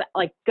don't go to that,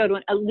 like, go to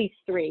at least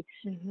 3.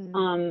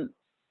 Mm-hmm.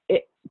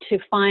 To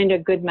find a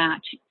good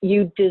match.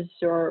 You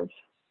deserve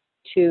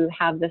to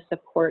have the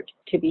support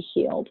to be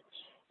healed.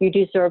 You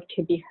deserve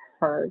to be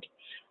heard.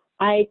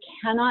 I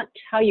cannot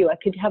tell you, I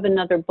could have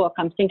another book.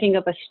 I'm thinking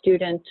of a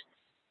student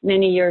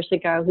many years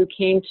ago who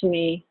came to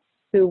me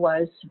who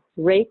was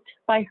raped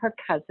by her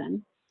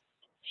cousin.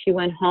 She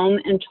went home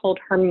and told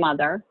her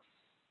mother.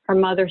 Her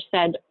mother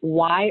said,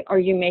 why are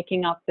you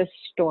making up this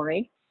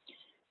story?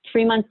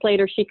 3 months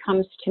later, she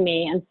comes to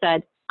me and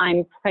said,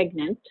 I'm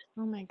pregnant.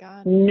 Oh my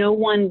God. No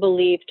one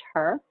believed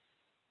her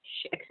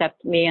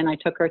except me, and I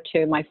took her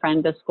to my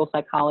friend, the school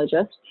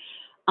psychologist.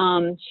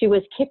 She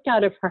was kicked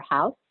out of her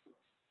house.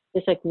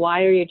 It's like,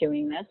 why are you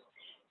doing this?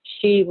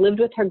 She lived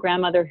with her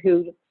grandmother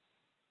who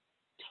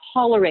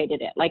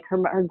tolerated it. Like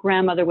her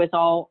grandmother was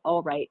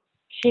all right.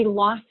 She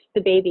lost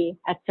the baby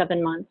at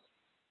 7 months,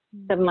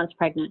 7 months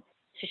pregnant.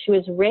 So she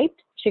was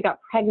raped. She got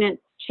pregnant.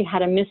 She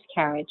had a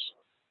miscarriage.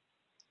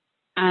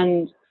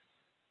 And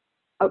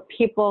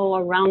people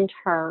around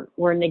her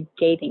were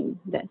negating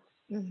this.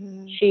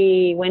 Mm-hmm.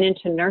 She went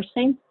into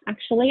nursing,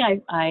 actually.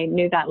 I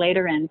knew that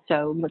later, and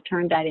so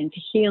turned that into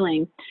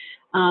healing.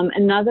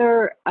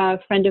 Another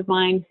friend of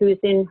mine who's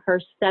in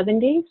her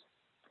 70s,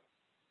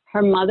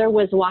 her mother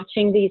was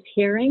watching these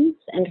hearings,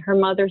 and her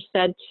mother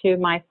said to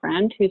my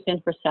friend who's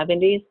in her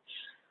 70s,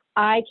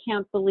 I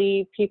can't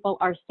believe people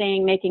are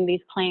making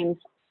these claims.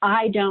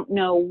 I don't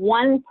know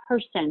one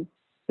person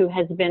who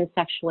has been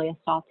sexually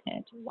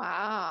assaulted.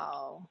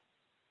 Wow.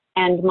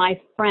 And my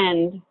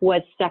friend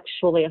was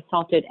sexually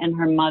assaulted, and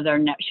her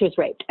mother, she was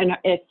raped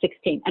at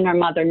 16, and her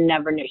mother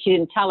never knew. She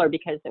didn't tell her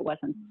because it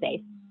wasn't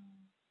safe.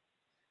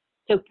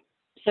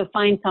 So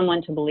find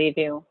someone to believe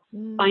you.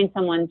 Find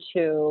someone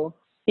to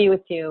be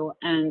with you,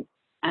 and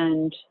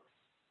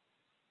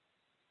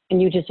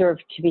you deserve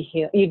to be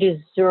healed. You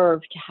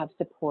deserve to have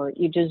support.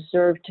 You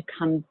deserve to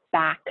come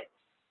back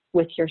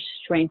with your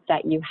strength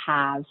that you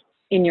have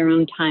in your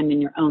own time, in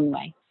your own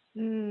way.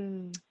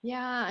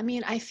 Yeah, I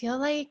mean, I feel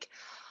like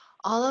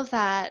all of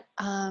that,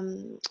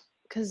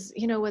 because,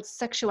 you know, with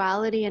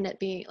sexuality and it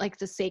being like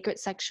the sacred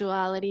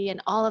sexuality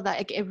and all of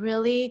that,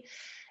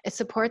 it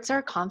supports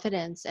our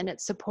confidence, and it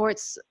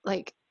supports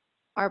like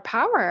our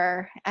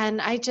power.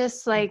 And I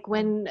just like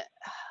when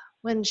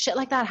shit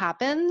like that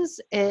happens,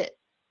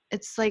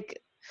 it's like,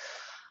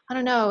 I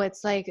don't know,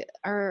 it's like,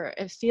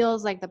 it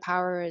feels like the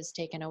power is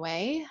taken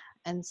away.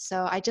 And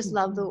so I just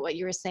love what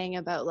you were saying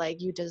about like,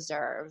 you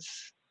deserve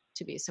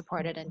to be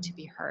supported and to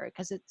be heard,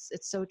 because it's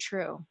so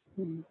true.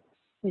 Mm-hmm.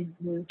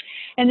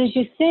 And as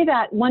you say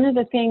that, one of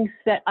the things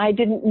that I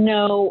didn't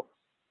know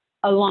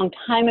a long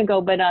time ago,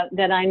 but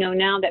that I know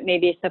now that may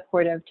be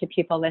supportive to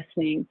people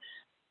listening,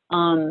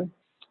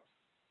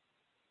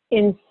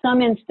 in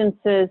some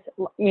instances,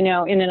 you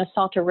know, in an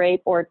assault or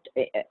rape or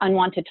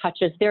unwanted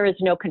touches, there is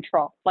no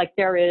control. Like,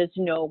 there is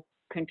no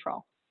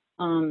control.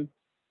 And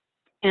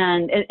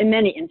in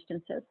many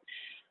instances,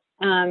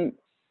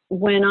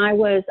 when I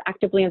was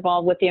actively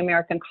involved with the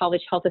American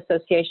College Health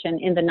Association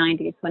in the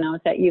 90s, when I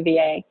was at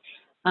UVA,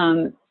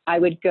 I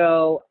would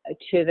go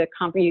to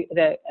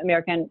the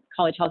American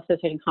College Health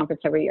Association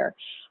conference every year.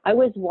 I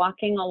was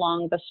walking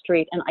along the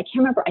street, and I can't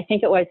remember, I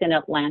think it was in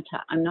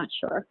Atlanta, I'm not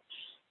sure.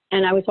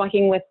 And I was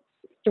walking with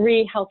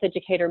 3 health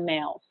educator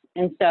males.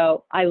 And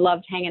so I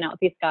loved hanging out with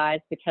these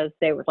guys because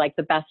they were like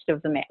the best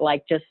of the,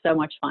 like, just so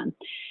much fun.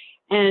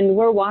 And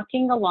we're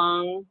walking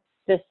along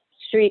this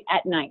street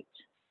at night,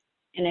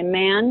 and a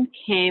man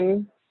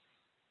came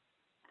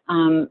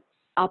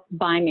up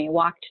by me,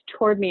 walked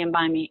toward me and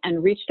by me,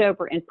 and reached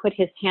over and put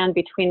his hand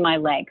between my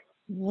legs.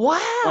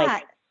 What?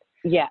 Like,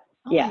 yeah.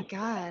 Oh my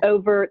God.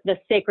 Over the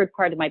sacred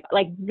part of my body,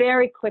 like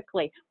very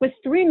quickly, with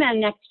 3 men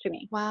next to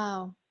me.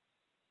 Wow.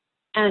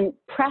 And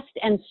pressed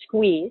and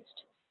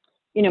squeezed,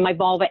 you know, my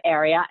vulva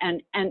area.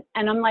 And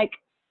I'm like,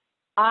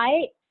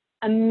 I,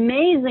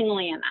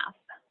 amazingly enough,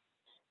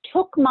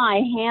 took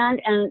my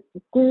hand and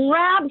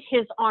grabbed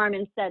his arm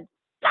and said,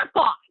 "Suck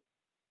off."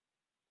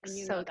 And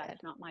you know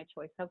that's not my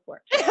choice of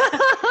words.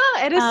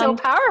 It is so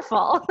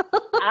powerful.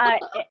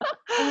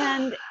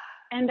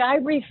 And I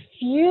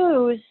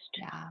refused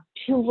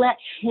to let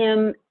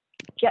him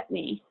get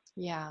me.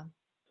 Yeah.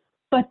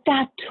 But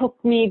that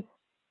took me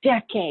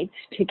decades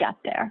to get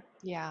there.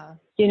 Yeah.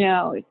 You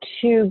know,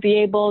 to be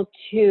able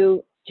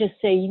to just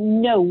say,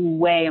 no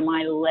way am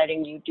I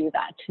letting you do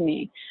that to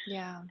me.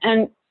 Yeah.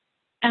 And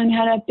And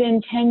had it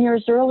been 10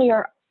 years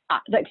earlier,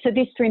 so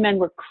these three men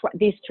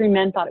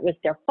thought it was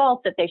their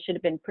fault, that they should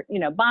have been,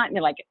 bought, and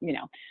they're like,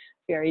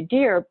 very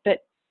dear,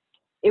 but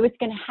it was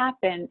going to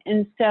happen.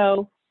 And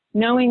so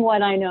knowing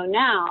what I know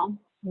now,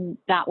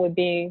 that would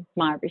be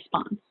my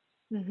response.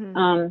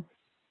 In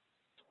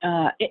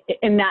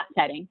that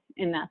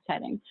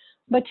setting.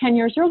 But 10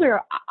 years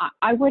earlier,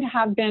 I would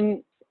have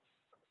been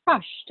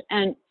crushed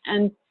and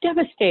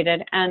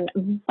devastated and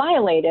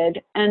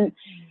violated. And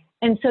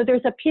so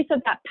there's a piece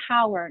of that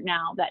power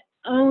now, that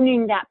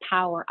owning that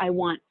power, I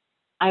want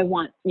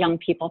young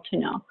people to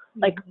know,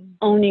 like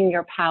owning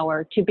your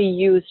power to be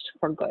used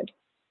for good.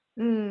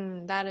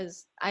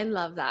 I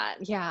love that.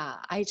 Yeah.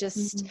 I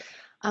just,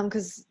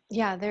 cause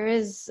there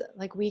is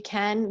like, we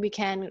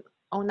can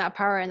own that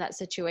power in that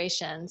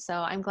situation. So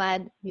I'm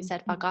glad you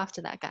said fuck off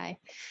to that guy.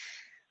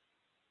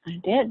 I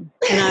did.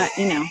 And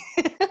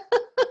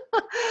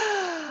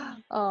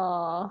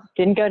oh,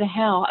 didn't go to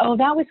hell. Oh,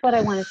 that was what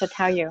I wanted to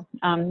tell you.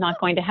 Not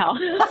going to hell.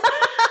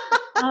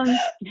 I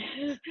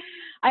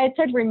had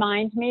said,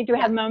 remind me, do we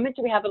have a moment?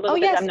 Do we have a little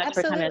bit? Yes, I'm not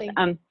absolutely. sure what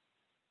time it is.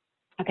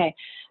 Okay.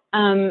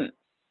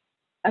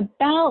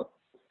 About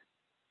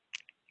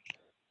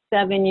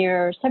 7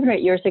 or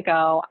 8 years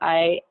ago,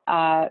 I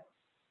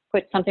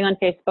put something on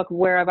Facebook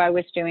where I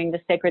was doing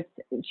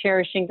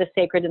cherishing the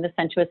sacred and the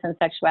sensuous and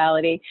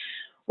sexuality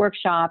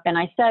workshop. And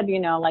I said,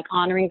 like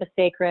honoring the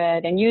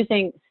sacred and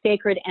using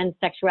sacred and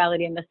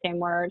sexuality in the same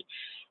word.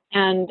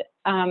 And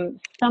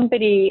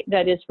somebody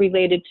that is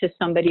related to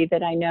somebody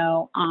that I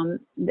know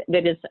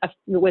that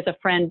was a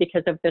friend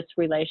because of this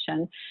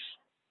relation,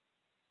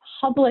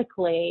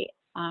 publicly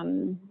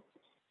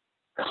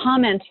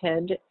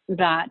commented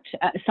that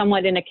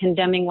somewhat in a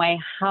condemning way,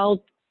 how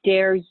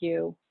dare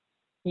you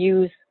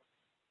use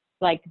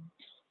like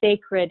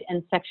sacred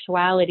and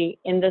sexuality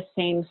in the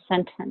same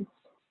sentence?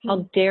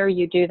 How dare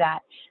you do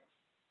that?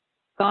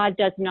 God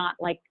does not,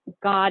 like,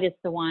 God is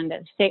the one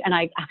that and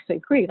I actually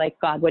agree, like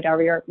God,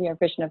 whatever your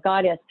vision of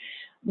God is,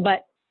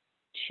 but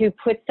to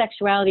put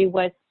sexuality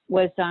was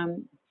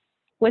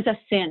a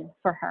sin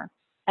for her.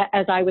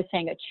 As I was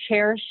saying,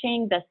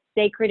 cherishing the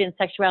sacred in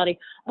sexuality,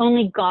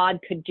 only God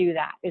could do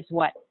that, is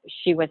what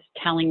she was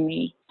telling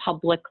me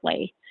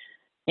publicly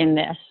in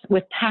this,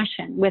 with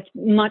passion, with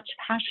much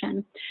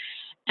passion.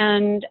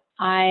 And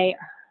I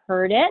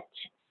heard it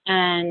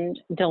and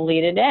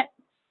deleted it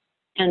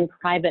and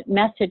private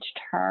messaged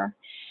her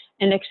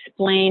and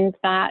explained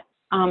that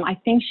I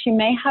think she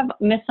may have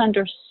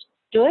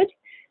misunderstood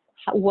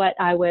what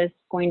I was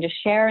going to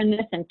share in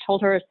this, and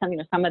told her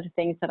some of the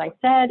things that I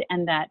said,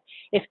 and that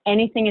if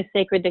anything is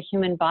sacred, the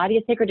human body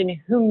is sacred, and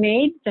who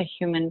made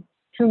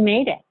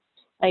it?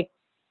 Like,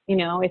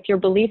 if your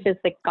belief is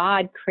that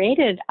God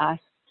created us,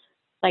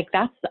 like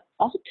that's the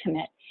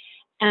ultimate.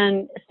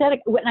 And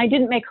I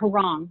didn't make her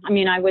wrong. I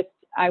mean, I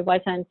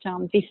wasn't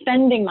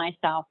defending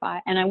myself,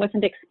 and I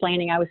wasn't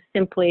explaining. I was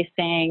simply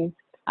saying,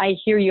 I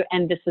hear you,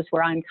 and this is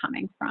where I'm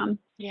coming from.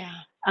 Yeah.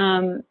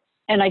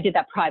 And I did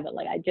that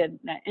privately. I did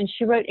that. And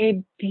she wrote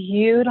a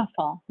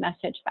beautiful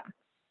message back,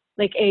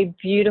 like a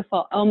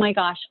beautiful, oh my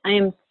gosh, I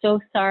am so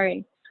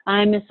sorry.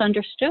 I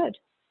misunderstood,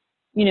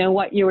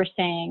 what you were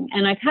saying.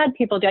 And I've had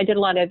people I did a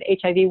lot of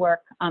HIV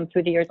work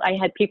through the years. I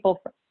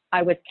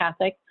was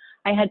Catholic.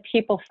 I had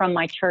people from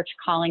my church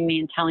calling me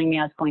and telling me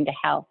I was going to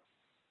hell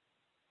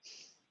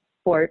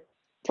for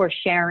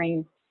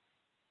sharing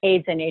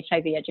AIDS and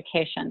HIV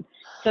education.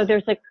 So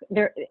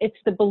it's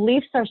the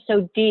beliefs are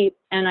so deep,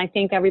 and I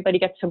think everybody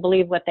gets to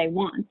believe what they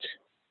want,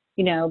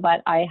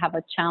 but I have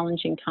a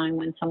challenging time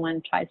when someone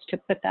tries to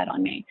put that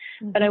on me.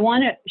 But I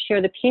want to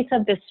share the piece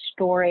of this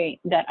story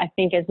that I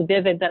think is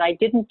vivid, that I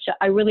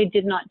really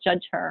did not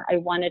judge her. I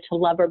wanted to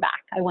love her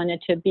back. I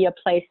wanted to be a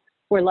place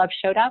where love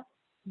showed up.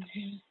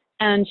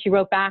 And she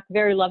wrote back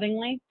very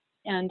lovingly.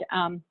 And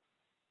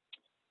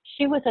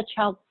she was a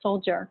child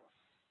soldier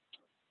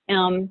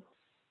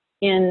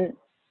in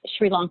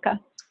Sri Lanka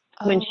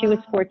when she was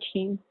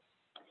 14.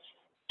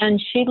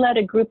 And she led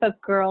a group of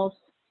girls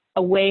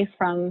away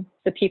from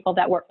the people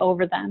that were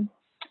over them.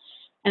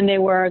 And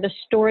the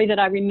story that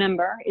I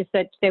remember is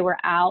that they were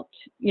out,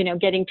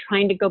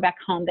 trying to go back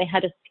home. They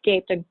had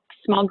escaped, a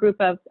small group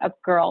of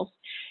girls.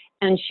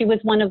 And she was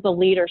one of the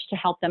leaders to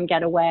help them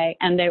get away.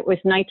 And it was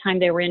nighttime.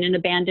 They were in an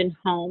abandoned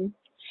home.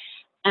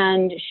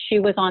 And she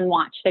was on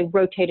watch. They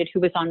rotated who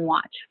was on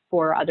watch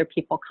for other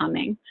people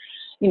coming.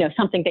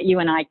 Something that you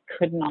and I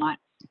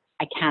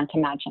can't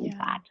imagine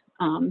that.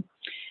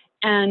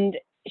 And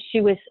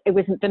it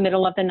was the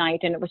middle of the night,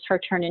 and it was her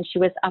turn, and she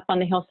was up on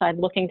the hillside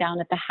looking down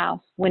at the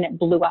house when it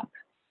blew up.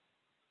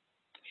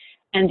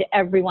 And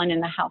everyone in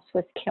the house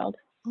was killed.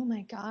 Oh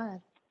my God.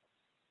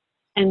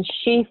 And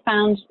she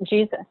found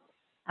Jesus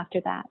after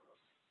that.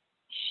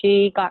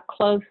 She got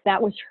close.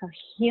 That was her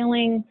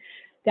healing.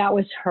 That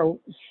was her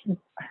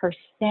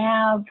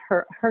salve,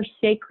 her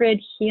sacred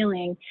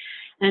healing.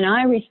 And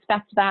I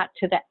respect that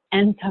to the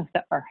ends of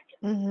the earth,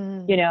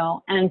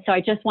 and so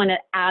I just want to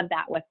add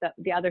that with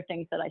the other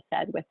things that I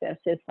said with this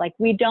is like,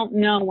 we don't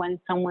know when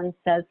someone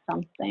says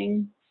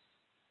something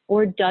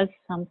or does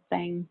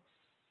something,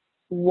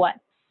 what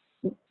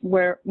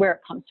where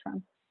it comes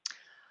from.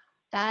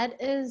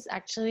 That is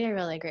actually a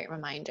really great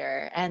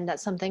reminder. And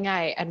that's something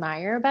I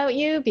admire about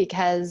you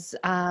because,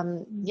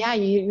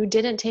 you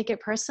didn't take it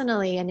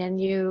personally, and then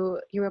you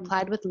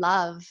replied with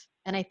love.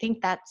 And I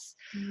think that's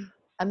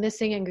a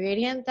missing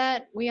ingredient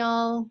that we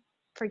all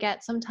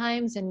forget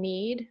sometimes and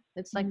need.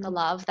 It's like the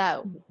love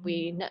that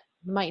we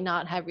might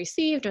not have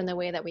received in the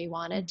way that we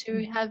wanted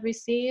to have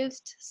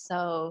received.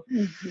 So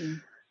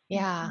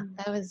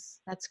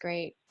that's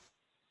great.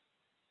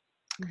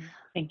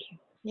 Thank you.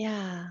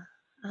 Yeah.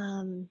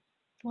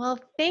 Well,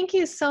 thank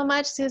you so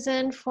much,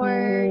 Susan,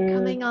 for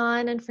coming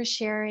on and for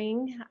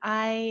sharing.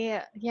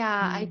 I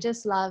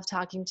just love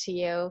talking to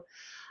you.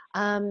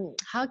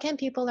 How can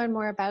people learn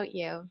more about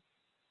you?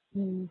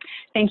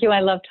 Thank you.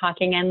 I love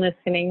talking and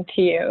listening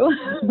to you,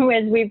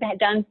 as we've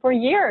done for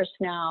years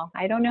now.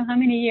 I don't know how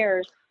many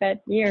years,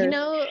 but years.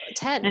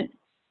 10.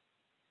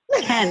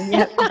 10.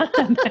 Yep.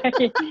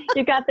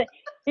 You got the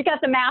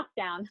math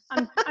down.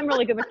 I'm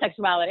really good with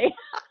sexuality.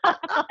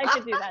 I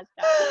could do that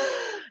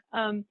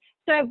stuff.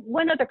 So I have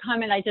one other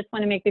comment I just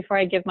want to make before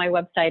I give my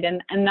website,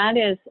 and that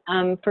is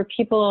for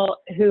people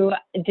who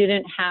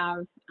didn't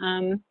have,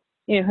 who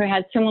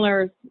had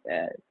similar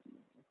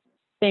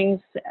things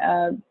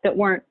that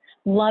weren't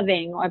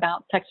loving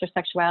about sex or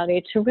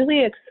sexuality, to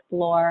really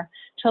explore,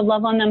 to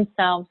love on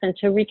themselves, and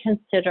to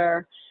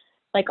reconsider,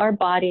 like, our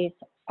bodies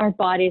are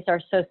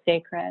so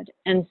sacred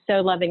and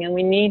so loving, and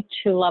we need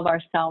to love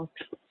ourselves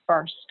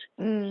first,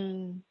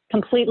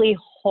 completely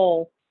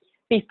whole,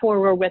 before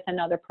we're with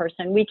another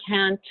person. We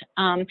can't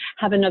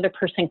have another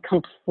person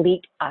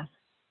complete us,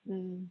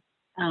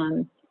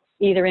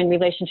 either in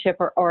relationship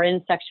or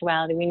in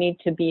sexuality. We need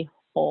to be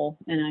whole.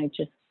 And I'm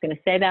just going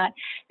to say that.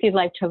 If you'd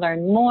like to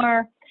learn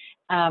more,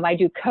 I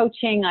do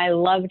coaching. I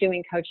love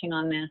doing coaching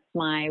on this.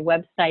 My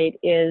website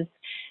is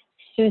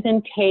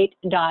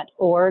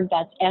susantate.org.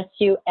 That's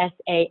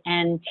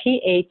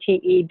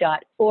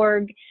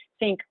SUSANTATE.org.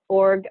 Think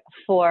org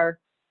for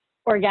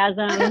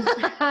orgasm.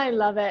 I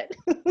love it.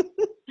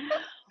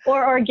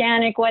 Or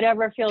organic,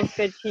 whatever feels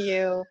good to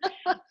you.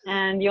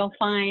 And you'll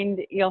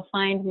find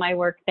my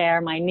work there,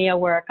 my NIA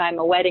work. I'm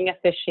a wedding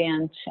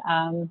officiant.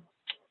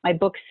 My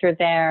books are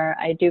there.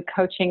 I do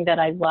coaching that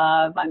I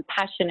love. I'm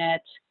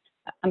passionate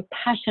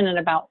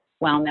about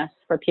wellness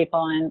for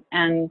people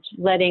and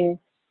letting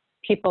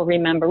people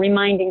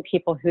reminding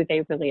people who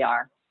they really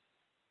are.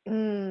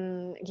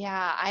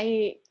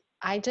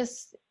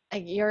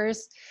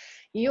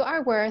 You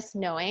are worth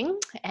knowing,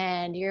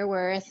 and you're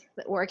worth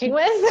working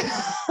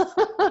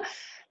with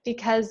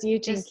because you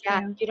don't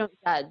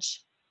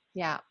judge.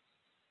 Yeah.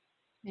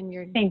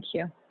 And thank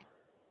you.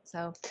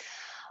 So,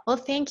 well,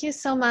 thank you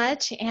so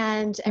much.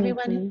 And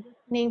everyone who's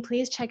listening,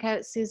 please check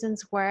out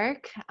Susan's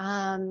work.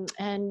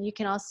 And you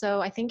can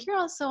also, I think you're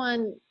also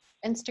on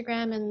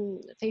Instagram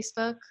and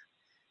Facebook.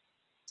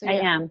 So I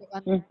am.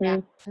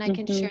 Yeah. And I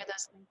can share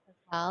those links as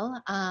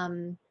well.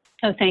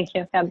 Oh, thank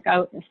you.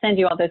 I'll send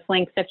you all those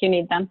links if you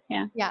need them.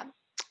 Yeah. Yeah.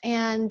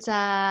 And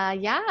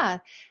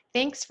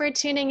thanks for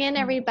tuning in,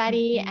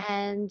 everybody.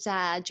 And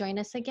join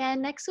us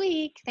again next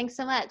week. Thanks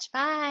so much.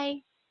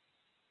 Bye.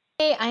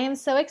 Hey, I am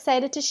so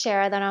excited to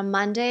share that on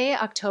Monday,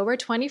 October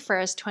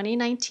 21st,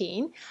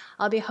 2019,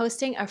 I'll be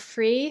hosting a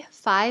free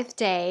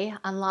 5-day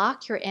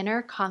Unlock Your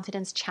Inner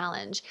Confidence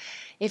Challenge.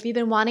 If you've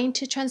been wanting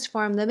to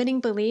transform limiting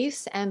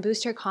beliefs and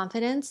boost your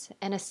confidence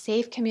in a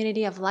safe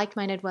community of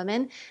like-minded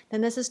women, then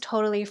this is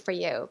totally for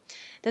you.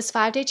 This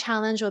 5-day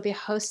challenge will be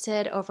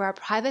hosted over our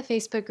private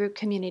Facebook group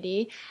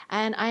community,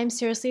 and I'm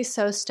seriously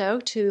so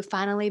stoked to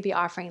finally be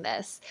offering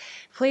this.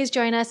 Please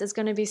join us. It's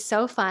going to be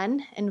so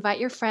fun. Invite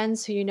your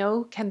friends who you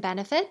know can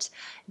benefit.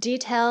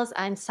 Details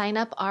and sign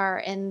up are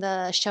in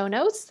the show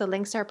notes. The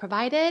links are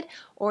provided,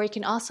 or you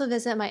can also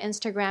visit my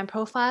Instagram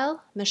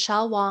profile,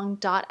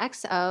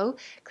 michellewong.xo.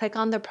 Click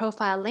on the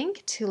profile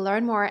link to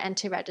learn more and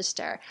to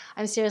register.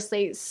 I'm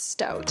seriously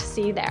stoked.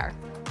 See you there.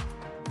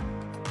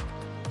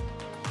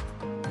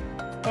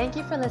 Thank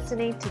you for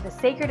listening to the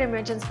Sacred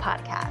Emergence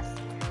podcast.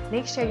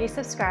 Make sure you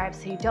subscribe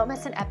so you don't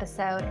miss an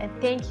episode, and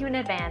thank you in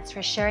advance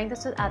for sharing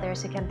this with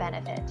others who can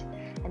benefit.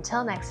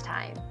 Until next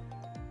time.